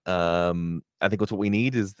this. I think that's what we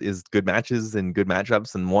need is good matches and good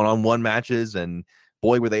matchups and one-on-one matches. And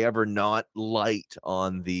boy, were they ever not light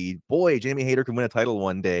on the boy, Jamie Hayter can win a title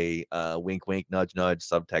one day. Wink, wink, nudge, nudge,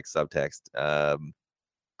 subtext.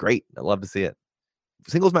 Great. I love to see it.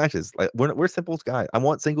 Singles matches. Like we're simple guys. I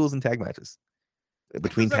want singles and tag matches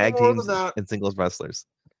between tag teams and singles wrestlers.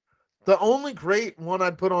 The only great one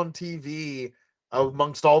I'd put on TV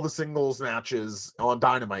amongst all the singles matches on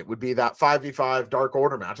Dynamite would be that 5v5 Dark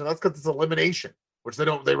Order match. And that's because it's elimination, which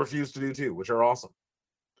they refuse to do too, which are awesome.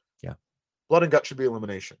 Yeah. Blood and Guts should be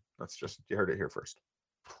elimination. That's just, you heard it here first.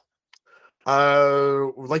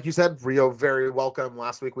 Like you said, Rio, very welcome.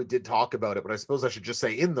 Last week we did talk about it, but I suppose I should just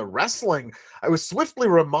say in the wrestling, I was swiftly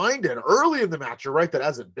reminded early in the match, you're right, that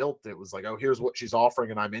as it built, it was like, oh, here's what she's offering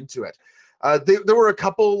and I'm into it. There were a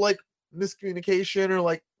couple like miscommunication or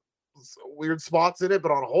like weird spots in it,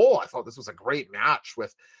 but on a whole, I thought this was a great match.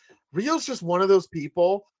 With Rio's just one of those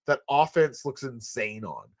people that offense looks insane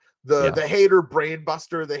on. The Hayter brain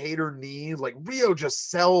buster, the Hayter knee, like Rio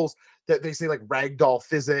just sells that. They say like ragdoll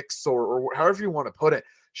physics or however you want to put it.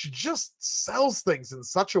 She just sells things in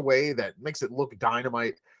such a way that makes it look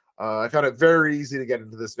dynamite. I found it very easy to get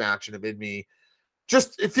into this match, and it made me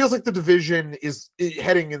it feels like the division is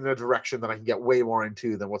heading in a direction that I can get way more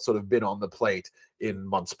into than what's sort of been on the plate in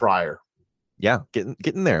months prior. Yeah,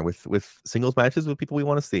 getting there with singles matches with people we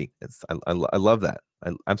want to see. I love that.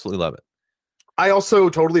 I absolutely love it. I also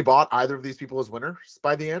totally bought either of these people as winners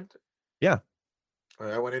by the end. Yeah.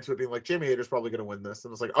 I went into it being like, Jamie Hayter's probably going to win this.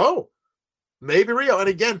 And it's like, oh, maybe Rio. And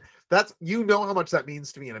again, that's, you know how much that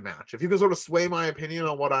means to me in a match. If you can sort of sway my opinion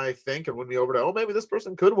on what I think and win me over to, oh, maybe this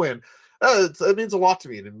person could win, it means a lot to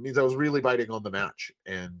me. And it means I was really biting on the match.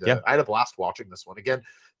 And I had a blast watching this one. Again,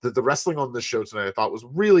 the wrestling on this show tonight I thought was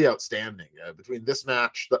really outstanding. Between this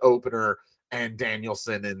match, the opener, and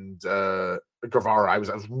Danielson and Guevara, I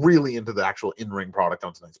was really into the actual in-ring product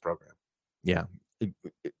on tonight's program. Yeah.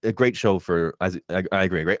 A great show for, I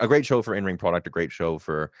agree. A great show for in-ring product, a great show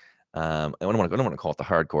for I don't want to call it the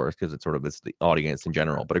hardcore because it's the audience in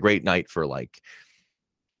general, but a great night for like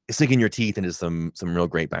sinking your teeth into some real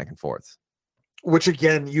great back and forths. Which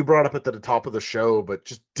again, you brought up at the top of the show, but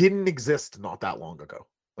just didn't exist not that long ago.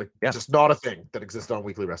 Just not a thing that existed on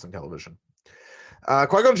weekly wrestling television.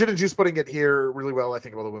 Qui-Gon Jinn and Juice putting it here really well, I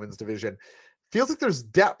think, about the women's division. Feels like there's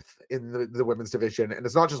depth in the women's division, and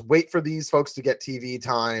it's not just wait for these folks to get TV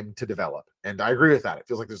time to develop. And I agree with that. It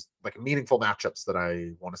feels like there's like meaningful matchups that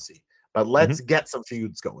I want to see. But let's get some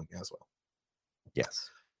feuds going as well. Yes.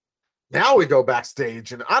 Now we go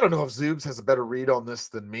backstage, and I don't know if Zoobs has a better read on this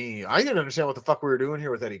than me. I didn't understand what the fuck we were doing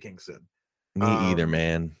here with Eddie Kingston. Me either,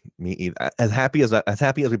 man. Me either. As happy as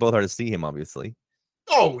we both are to see him, obviously.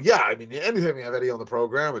 Oh yeah, I mean, anytime we have Eddie on the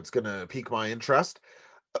program, it's gonna pique my interest.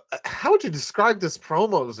 How would you describe this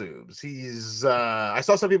promo, Zoobs? He's I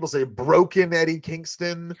saw some people say broken Eddie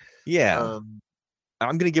Kingston. Yeah.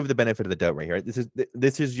 I'm gonna give the benefit of the doubt right here.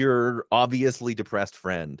 This is your obviously depressed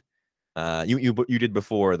friend. You did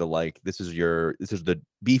before this is the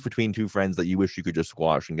beef between two friends that you wish you could just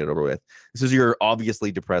squash and get over with. This is your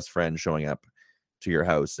obviously depressed friend showing up to your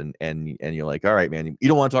house and you're like, all right, man, you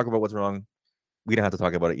don't want to talk about what's wrong. We don't have to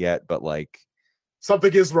talk about it yet, but like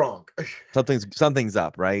something is wrong. something's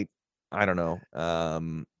up, right? I don't know.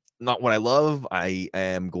 Not what I love. I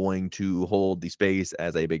am going to hold the space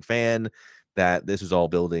as a big fan that this is all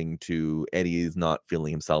building to Eddie is not feeling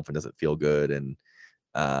himself and doesn't feel good, and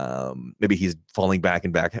maybe he's falling back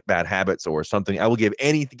in bad habits or something. I will give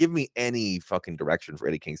me any fucking direction for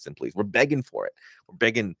Eddie Kingston, please. We're begging for it.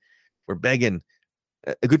 We're begging.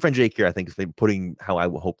 A good friend Jake here, I think, is putting how I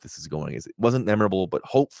hope this is going. It wasn't memorable, but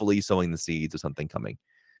hopefully sowing the seeds of something coming.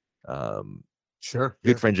 Sure.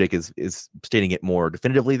 Good friend Jake is stating it more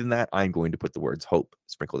definitively than that. I'm going to put the words hope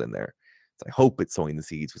sprinkled in there. So I hope it's sowing the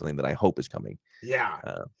seeds for something that I hope is coming. Yeah.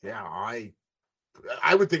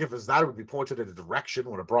 I would think if it was that, it would be pointed in a direction,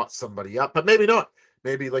 would have brought somebody up, but maybe not.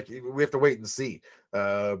 Maybe we have to wait and see.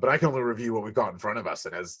 But I can only review what we've got in front of us.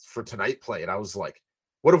 And as for tonight play, and I was like,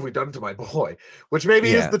 what have we done to my boy? Which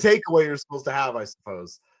maybe is the takeaway you're supposed to have, I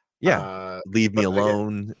suppose. Yeah. Leave me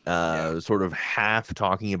alone. Again, sort of half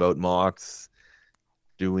talking about Mox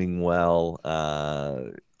doing well.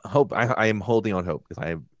 Hope I am holding on hope because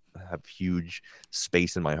I have huge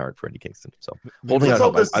space in my heart for Eddie Kingston. So holding on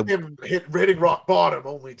hope. This is him hitting rock bottom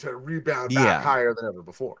only to rebound back higher than ever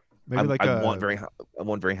before. Maybe I want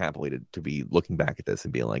very happily to be looking back at this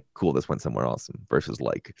and being like, cool, this went somewhere else, versus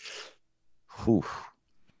like, whew,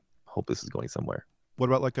 hope this is going somewhere. What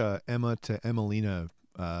about like a Emma to Emelina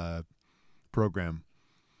program?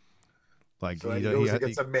 Like so he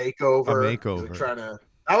gets a makeover. A makeover. He's trying to.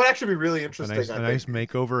 That would actually be really interesting. A nice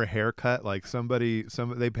makeover, a haircut. Like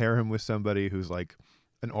they pair him with somebody who's like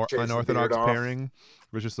an unorthodox pairing.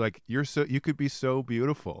 Was just like you could be so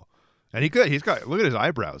beautiful, and he could. He's got look at his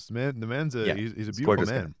eyebrows, man. The man's he's a beautiful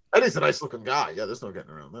man. That is a nice looking guy. Yeah, there's no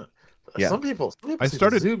getting around that. Yeah. Some people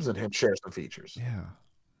Zoobs and him share some features. Yeah.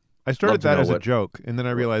 I started that as a joke, and then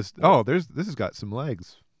I realized, this has got some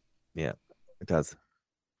legs. Yeah, it does.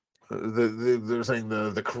 They're saying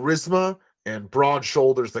the charisma and broad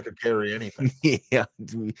shoulders that could carry anything. Yeah,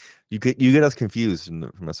 you get us confused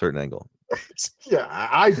from a certain angle. Yeah,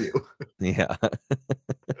 I do. Yeah.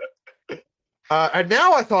 And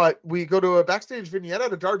now I thought we go to a backstage vignette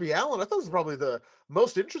out of Darby Allin. I thought this was probably the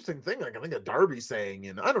most interesting thing I can think of Darby saying,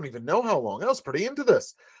 and I don't even know how long. I was pretty into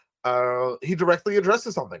this. He directly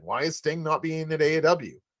addresses something. Why is Sting not being at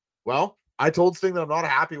AEW? Well, I told Sting that I'm not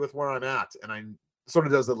happy with where I'm at, and I sort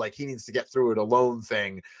of does it like he needs to get through it alone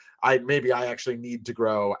thing. Maybe I actually need to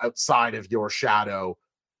grow outside of your shadow.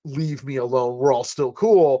 Leave me alone. We're all still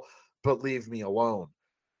cool, but leave me alone.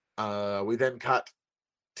 We then cut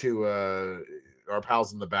to our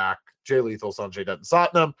pals in the back, Jay Lethal, Sanjay Dutt, and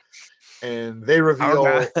Satnam, and they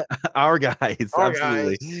reveal our guys.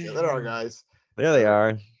 Absolutely. Yeah, they're our guys. There they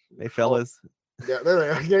are. Hey, fellas. Yeah, there they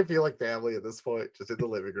are. I can't feel like family at this point, just in the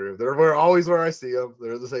living room. They're always where I see them.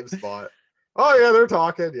 They're in the same spot. Oh yeah, they're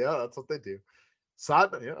talking. Yeah, that's what they do.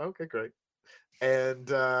 Yeah, okay, great. And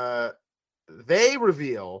they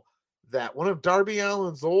reveal that one of Darby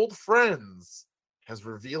Allin's old friends has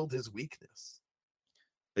revealed his weakness.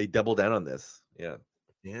 They double down on this. Yeah.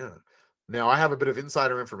 Yeah. Now I have a bit of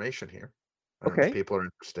insider information here. I don't know if Okay. people are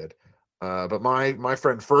interested. But my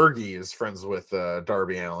friend Fergie is friends with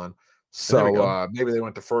Darby Allin. There we So go. maybe they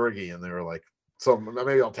went to Fergie and they were like, so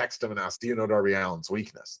maybe I'll text him and ask, do you know Darby Allin's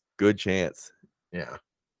weakness? Good chance. Yeah.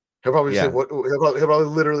 He'll probably say Yeah. what he'll probably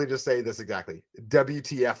literally just say this exactly.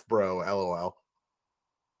 WTF, bro, LOL.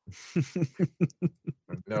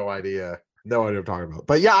 No idea. No idea what I'm talking about.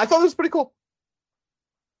 But yeah, I thought it was pretty cool.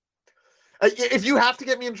 If you have to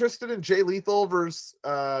get me interested in Jay Lethal versus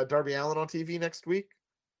Darby Allin on TV next week,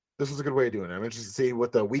 this was a good way of doing it. I'm interested to see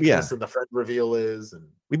what the weakness and the friend reveal is. And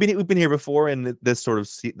we've been here before, and this sort of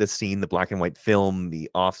the scene, the black and white film, the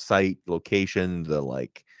off-site location, the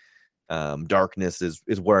like darkness is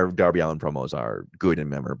where Darby Allin promos are good and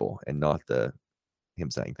memorable, and not him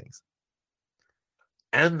saying things.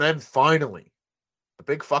 And then finally, the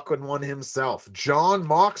big fucking one himself, Jon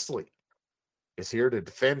Moxley, is here to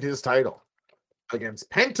defend his title against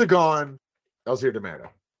Pentagon El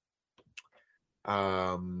Zero.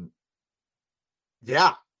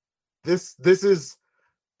 Yeah, this is,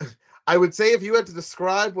 I would say, if you had to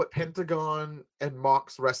describe what Pentagon and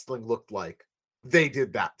Mox wrestling looked like, they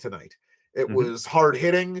did that tonight. It was hard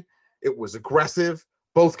hitting, it was aggressive.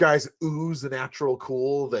 Both guys ooze a natural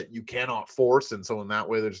cool that you cannot force, and so in that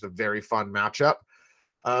way, there's just a very fun matchup.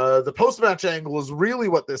 The post-match angle is really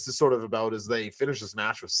what this is sort of about, is they finish this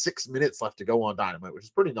match with 6 minutes left to go on Dynamite, which is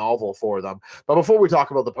pretty novel for them. But before we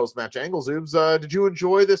talk about the post-match angle, Zoobs, did you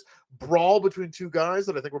enjoy this brawl between two guys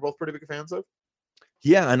that I think we're both pretty big fans of?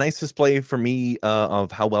 Yeah, a nice display for me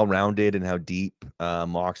of how well-rounded and how deep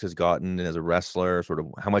Mox has gotten as a wrestler, sort of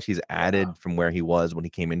how much he's added from where he was when he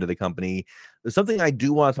came into the company. There's something I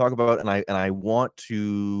do want to talk about, and I want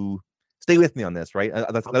to stay with me on this, right?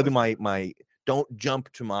 That'll be my don't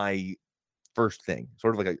jump to my first thing,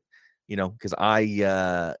 sort of like because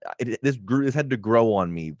this had to grow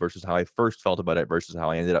on me versus how I first felt about it versus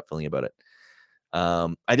how I ended up feeling about it.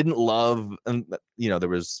 I didn't love, there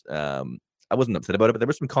was I wasn't upset about it, but there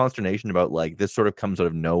was some consternation about like this sort of comes out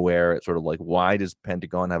of nowhere. It's sort of like, why does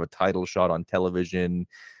Pentagon have a title shot on television?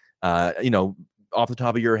 Off the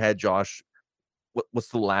top of your head, Josh, what's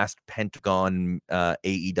the last Pentagon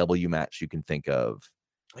AEW match you can think of?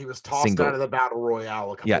 He was tossed out of the Battle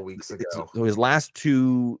Royale a couple weeks ago. So his last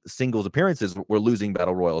two singles appearances were losing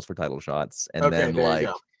Battle Royals for title shots. And then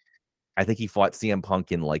I think he fought CM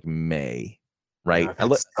Punk in like May, right? Yeah,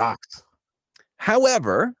 that sucks.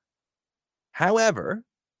 However,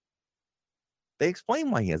 they explain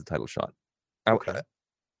why he has a title shot. Okay.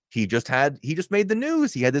 He just made the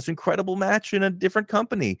news. He had this incredible match in a different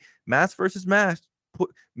company, Mass versus Mass,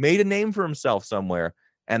 made a name for himself somewhere.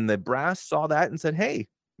 And the brass saw that and said, hey,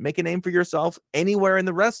 make a name for yourself anywhere in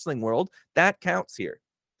the wrestling world. That counts here.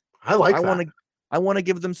 I want to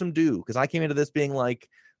give them some due, because I came into this being like,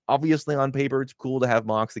 obviously on paper, it's cool to have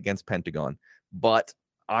Mox against Pentagon, but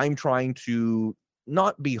I'm trying to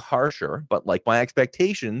not be harsher, but like my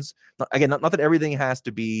expectations, again, not that everything has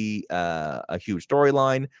to be a huge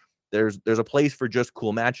storyline. There's a place for just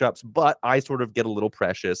cool matchups, but I sort of get a little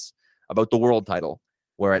precious about the world title,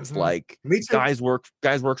 where it's like guys work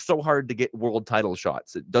so hard to get world title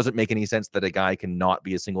shots. It doesn't make any sense that a guy cannot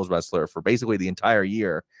be a singles wrestler for basically the entire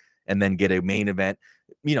year and then get a main event.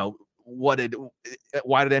 Why did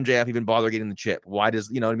MJF even bother getting the chip? Why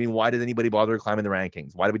does, why did anybody bother climbing the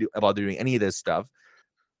rankings? Why do we bother doing any of this stuff?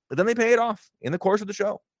 But then they pay it off in the course of the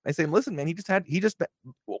show. I say, listen, man,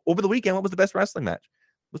 over the weekend, what was the best wrestling match?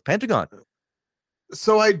 It was Pentagon.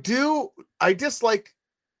 So I dislike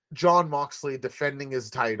Jon Moxley defending his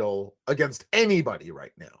title against anybody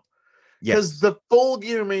right now. Because the Full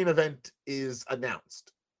Gear main event is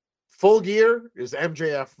announced. Full Gear is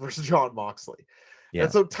MJF versus Jon Moxley. Yeah.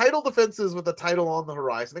 And so title defenses with the title on the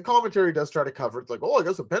horizon, and commentary does try to cover it. It's like, I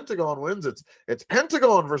guess if Pentagon wins, it's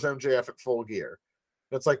Pentagon versus MJF at Full Gear.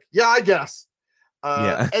 And it's like, yeah, I guess.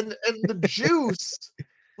 And the juice,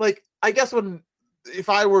 like, I guess if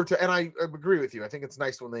I were to, and I agree with you, I think it's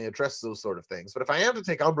nice when they address those sort of things. But if I am to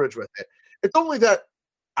take umbrage with it, it's only that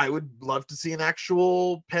I would love to see an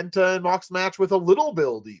actual Penta and Mox match with a little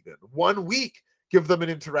build, even 1 week. Give them an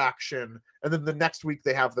interaction, and then the next week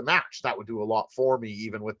they have the match. That would do a lot for me,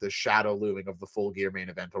 even with the shadow looming of the Full Gear main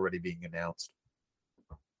event already being announced.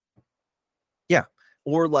 Yeah,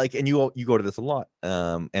 or like, and you go to this a lot,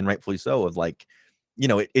 and rightfully so. Of like,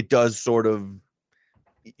 it does sort of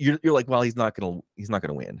you're like, well, he's not gonna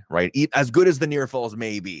win, right? As good as the near falls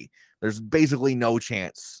may be, there's basically no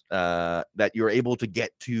chance that you're able to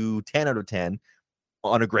get to 10 out of 10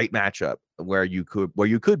 on a great matchup where you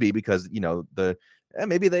could be, because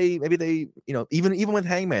maybe they even with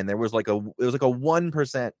Hangman it was like a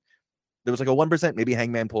 1%. There was like a 1% maybe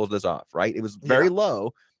Hangman pulls this off, right? It was very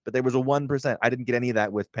low, but there was a 1%. I didn't get any of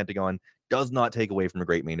that with Pentagon. Does not take away from a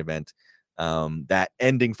great main event. That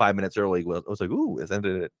ending 5 minutes early was like, ooh, it's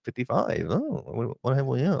ended at 55. Oh, what have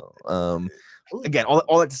we? Again,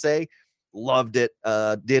 all that to say, loved it.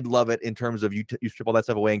 Did love it in terms of you strip all that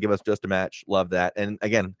stuff away and give us just a match. Love that. And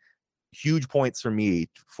again, huge points for me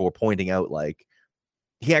for pointing out, like,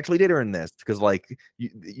 he actually did earn this, because like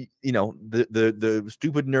the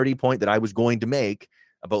stupid nerdy point that I was going to make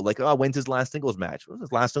about, like, oh, when's his last singles match?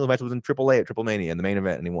 His last singles match was in AAA at Triple Mania in the main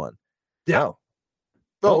event, and he won. Yeah.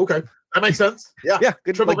 Oh, okay. That makes sense. Yeah. Yeah.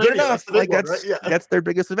 Good, Triple good Mania, enough. right? That's their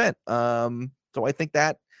biggest event. So I think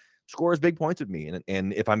that scores big points with me.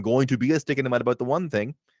 And if I'm going to be a stick in the mud about the one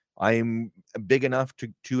thing, I'm big enough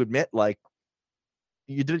to admit, like,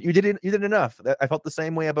 you did enough. I felt the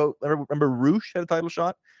same way about, remember Roosh had a title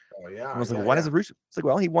shot? Oh yeah. I was like, why does Roosh? It's like,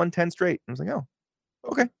 well, he won 10 straight. I was like, oh,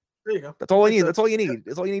 okay. There you go. That's all I need. That's all you need.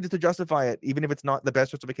 That's all you need to justify it, even if it's not the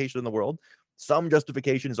best justification in the world. Some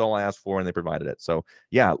justification is all I asked for, and they provided it. So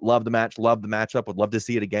yeah, love the match, love the matchup. Would love to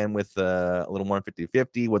see it again with a little more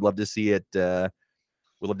 50-50. Would love to see it. Would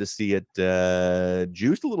love to see it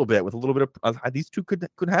juiced a little bit with a little bit of these two could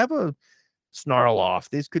have a snarl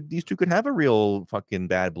off. These two could have a real fucking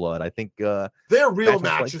bad blood. I think their real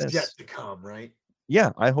matches like yet to come, right?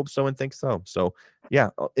 Yeah, I hope so and think so. So yeah,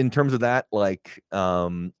 in terms of that, like,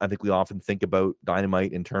 I think we often think about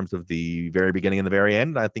Dynamite in terms of the very beginning and the very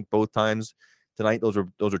end. I think both times tonight, those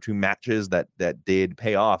are two matches that did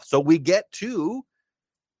pay off. So we get to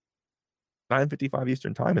 9:55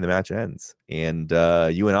 Eastern time and the match ends. And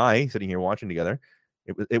you and I sitting here watching together,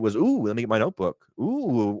 it was ooh, let me get my notebook.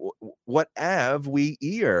 Ooh, what have we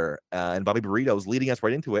here? And Bobby Burrito's leading us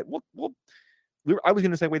right into it. I was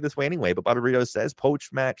going to segue this way anyway, but Bobby Burrito says,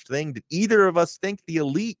 post-match thing, did either of us think the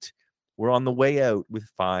Elite were on the way out with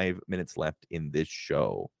 5 minutes left in this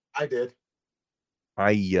show? I did.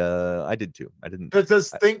 I did too. I didn't. Does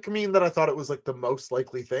think mean that I thought it was like the most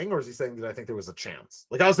likely thing, or is he saying that I think there was a chance?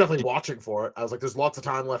 Like, I was definitely watching for it. I was like, there's lots of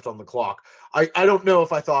time left on the clock. I don't know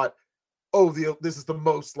if I thought, oh, this is the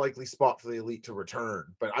most likely spot for the Elite to return,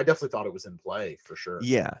 but I definitely thought it was in play for sure.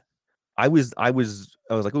 Yeah. I was like,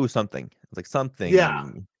 oh, something. It's like something. Yeah.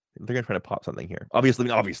 They're gonna try to pop something here. Obviously,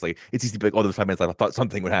 it's easy to be like, oh, there's 5 minutes left. I thought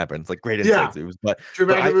something would happen. It's like great insights. Yeah. It was, but do you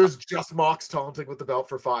remember it was just Mox taunting with the belt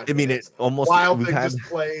for 5 minutes? I mean, it almost Wild thing just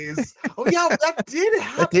plays. Oh yeah, that did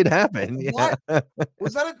happen. That did happen. Yeah.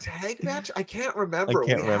 Was that a tag match? I can't remember. I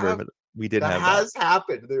can't remember, but we did that have has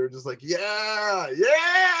happened. They were just like, yeah.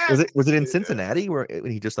 Was it in Cincinnati where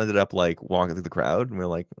he just ended up like walking through the crowd and we're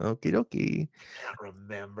like, okie dokie? I can't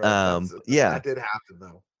remember. Yeah, that did happen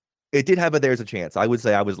though. It did have, but there's a chance. I would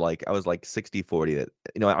say I was like 60-40 that,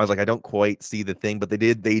 I was like, I don't quite see the thing, but they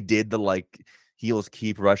did the like heels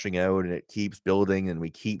keep rushing out and it keeps building and we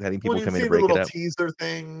keep having people come in to break it up. Teaser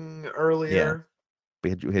thing earlier.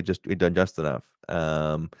 Yeah. We'd done just enough.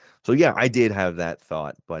 So yeah, I did have that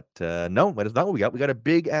thought, but no, that is not what we got. We got a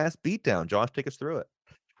big ass beatdown. Josh, take us through it.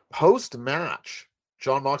 Post match,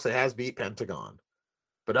 Jon Moxley has beat Pentagon,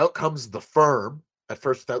 but out comes the Firm, at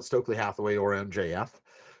first without Stokely Hathaway or MJF,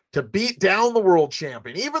 to beat down the world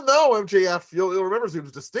champion, even though MJF, you'll remember, he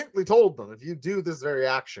was distinctly told them, if you do this very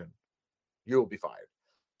action, you will be fired.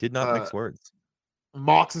 Did not mix words.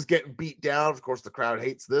 Mox is getting beat down. Of course, the crowd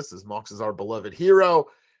hates this, as Mox is our beloved hero.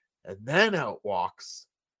 And then out walks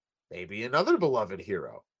maybe another beloved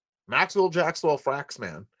hero. Maxwell Jackswell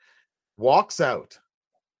Fraxman walks out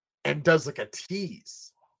and does like a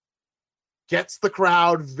tease. Gets the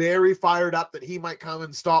crowd very fired up that he might come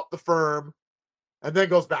and stop the Firm. And then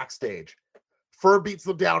goes backstage. Firm beats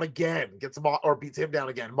them down again, beats him down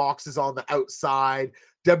again. Mox is on the outside.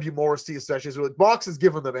 W. Morrissey, especially, so Mox is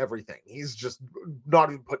giving them everything. He's just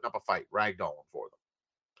not even putting up a fight, ragdolling for them.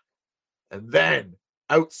 And then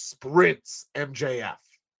out sprints MJF,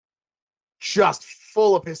 just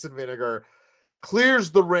full of piss and vinegar,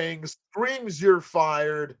 clears the ring, screams, "You're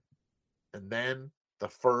fired!" And then the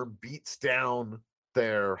Firm beats down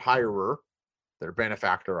their hirer, their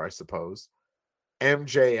benefactor, I suppose.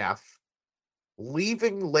 MJF,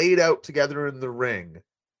 leaving laid out together in the ring,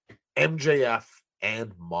 MJF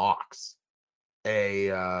and Mox,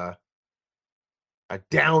 a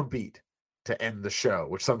downbeat to end the show,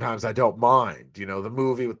 which sometimes I don't mind. The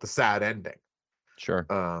movie with the sad ending. Sure.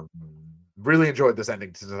 Really enjoyed this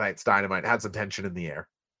ending to tonight's Dynamite. Had some tension in the air.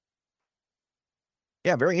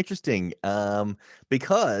 Yeah, very interesting.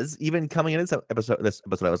 Because even coming in this episode,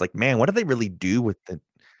 I was like, man, what did they really do with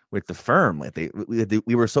the firm? Like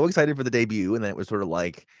we were so excited for the debut, and then it was sort of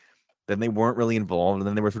like, then they weren't really involved, and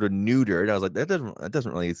then they were sort of neutered. I was like, that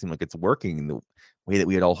doesn't really seem like it's working the way that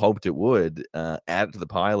we had all hoped it would. Add it to the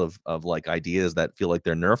pile of like ideas that feel like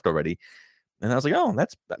they're nerfed already. And I was like, oh,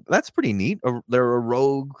 that's pretty neat. They're a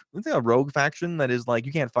rogue faction that is like,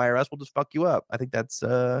 you can't fire us, we'll just fuck you up. I think that's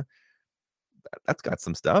got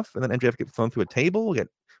some stuff. And then MJF gets thrown through a table. We get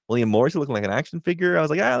William Morrissey looking like an action figure. I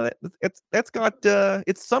was like, that's got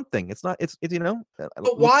it's something. It's not it's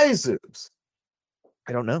But why is it?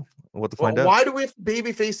 I don't know. What to find out. Why do we have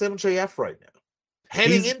babyface MJF right now?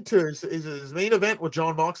 Heading into his main event with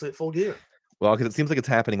Jon Moxley at Full Gear. Well, because it seems like it's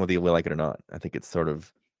happening whether you like it or not. I think it's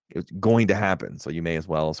going to happen. So you may as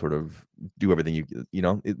well sort of do everything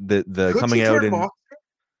the coming out and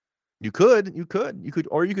you could,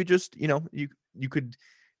 or you could just, you could.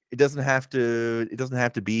 It doesn't have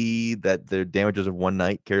to be that the damages of one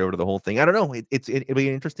night carry over to the whole thing. I don't know. It'll be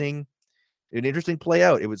an interesting play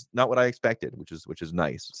out. It was not what I expected, which is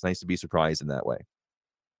nice. It's nice to be surprised in that way.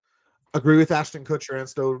 Agree with Ashton Kutcher and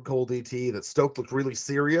Stone Cold DT that Stoke looked really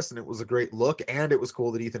serious and it was a great look, and it was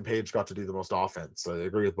cool that Ethan Page got to do the most offense. I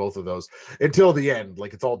agree with both of those until the end.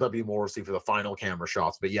 Like, it's all W. Morrissey for the final camera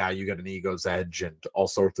shots, but yeah, you got an Ego's Edge and all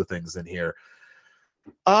sorts of things in here.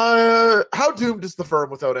 How doomed is the firm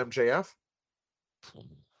without MJF?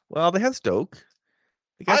 Well, they have Stoke.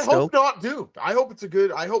 Hope not doomed. I hope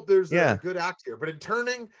there's a good act here. But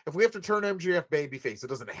if we have to turn MJF babyface, it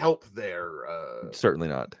doesn't help their certainly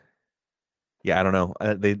not. Yeah, I don't know.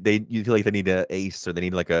 You feel like they need an ace, or they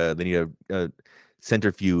need a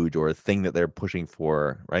centrifuge or a thing that they're pushing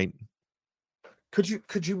for, right? Could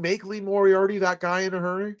you make Lee Moriarty that guy in a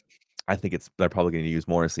hurry? I think they're probably going to use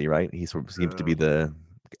Morrissey, right? He sort of seems to be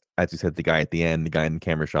as you said, the guy at the end, the guy in the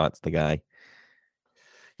camera shots, the guy.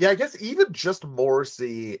 Yeah, I guess even just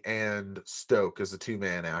Morrissey and Stoke as a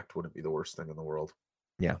 2-man act wouldn't be the worst thing in the world.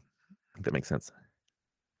 Yeah, I think that makes sense.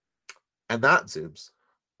 And that, Zoobs,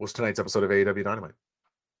 was tonight's episode of AEW Dynamite.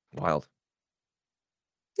 Wild.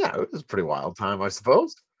 Yeah, it was a pretty wild time, I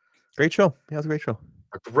suppose. Great show. Yeah, it was a great show.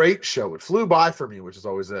 A great show. It flew by for me, which is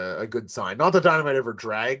always a good sign. Not that Dynamite ever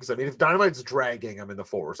drags. I mean, if Dynamite's dragging, I'm in the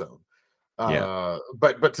 4 zone.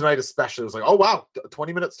 But tonight especially was like, oh wow,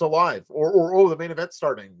 20 minutes to live, or the main event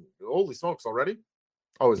starting. Holy smokes, already!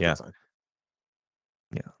 Always a good sign.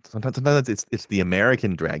 Yeah, sometimes it's the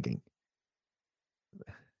American dragging.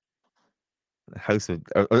 The House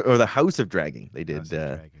of Dragging. They did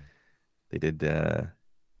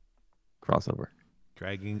crossover.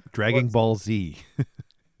 Dragging Ball Z.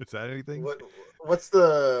 Is that anything? What's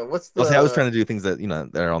the? Well, see, I was trying to do things that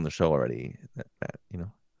that are on the show already.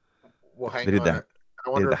 Well, hang they did on. that. I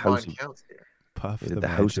wonder if mine counts here. Puff the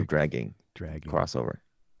House of Dragging crossover.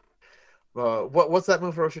 What's that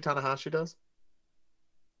move Hiroshi Tanahashi does?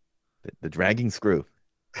 The dragging screw.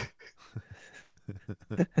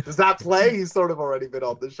 Does that play? He's sort of already been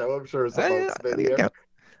on the show, I'm sure.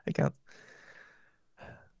 I count.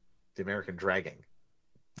 The American Dragging.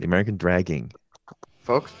 The American Dragging.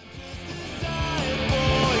 Folks.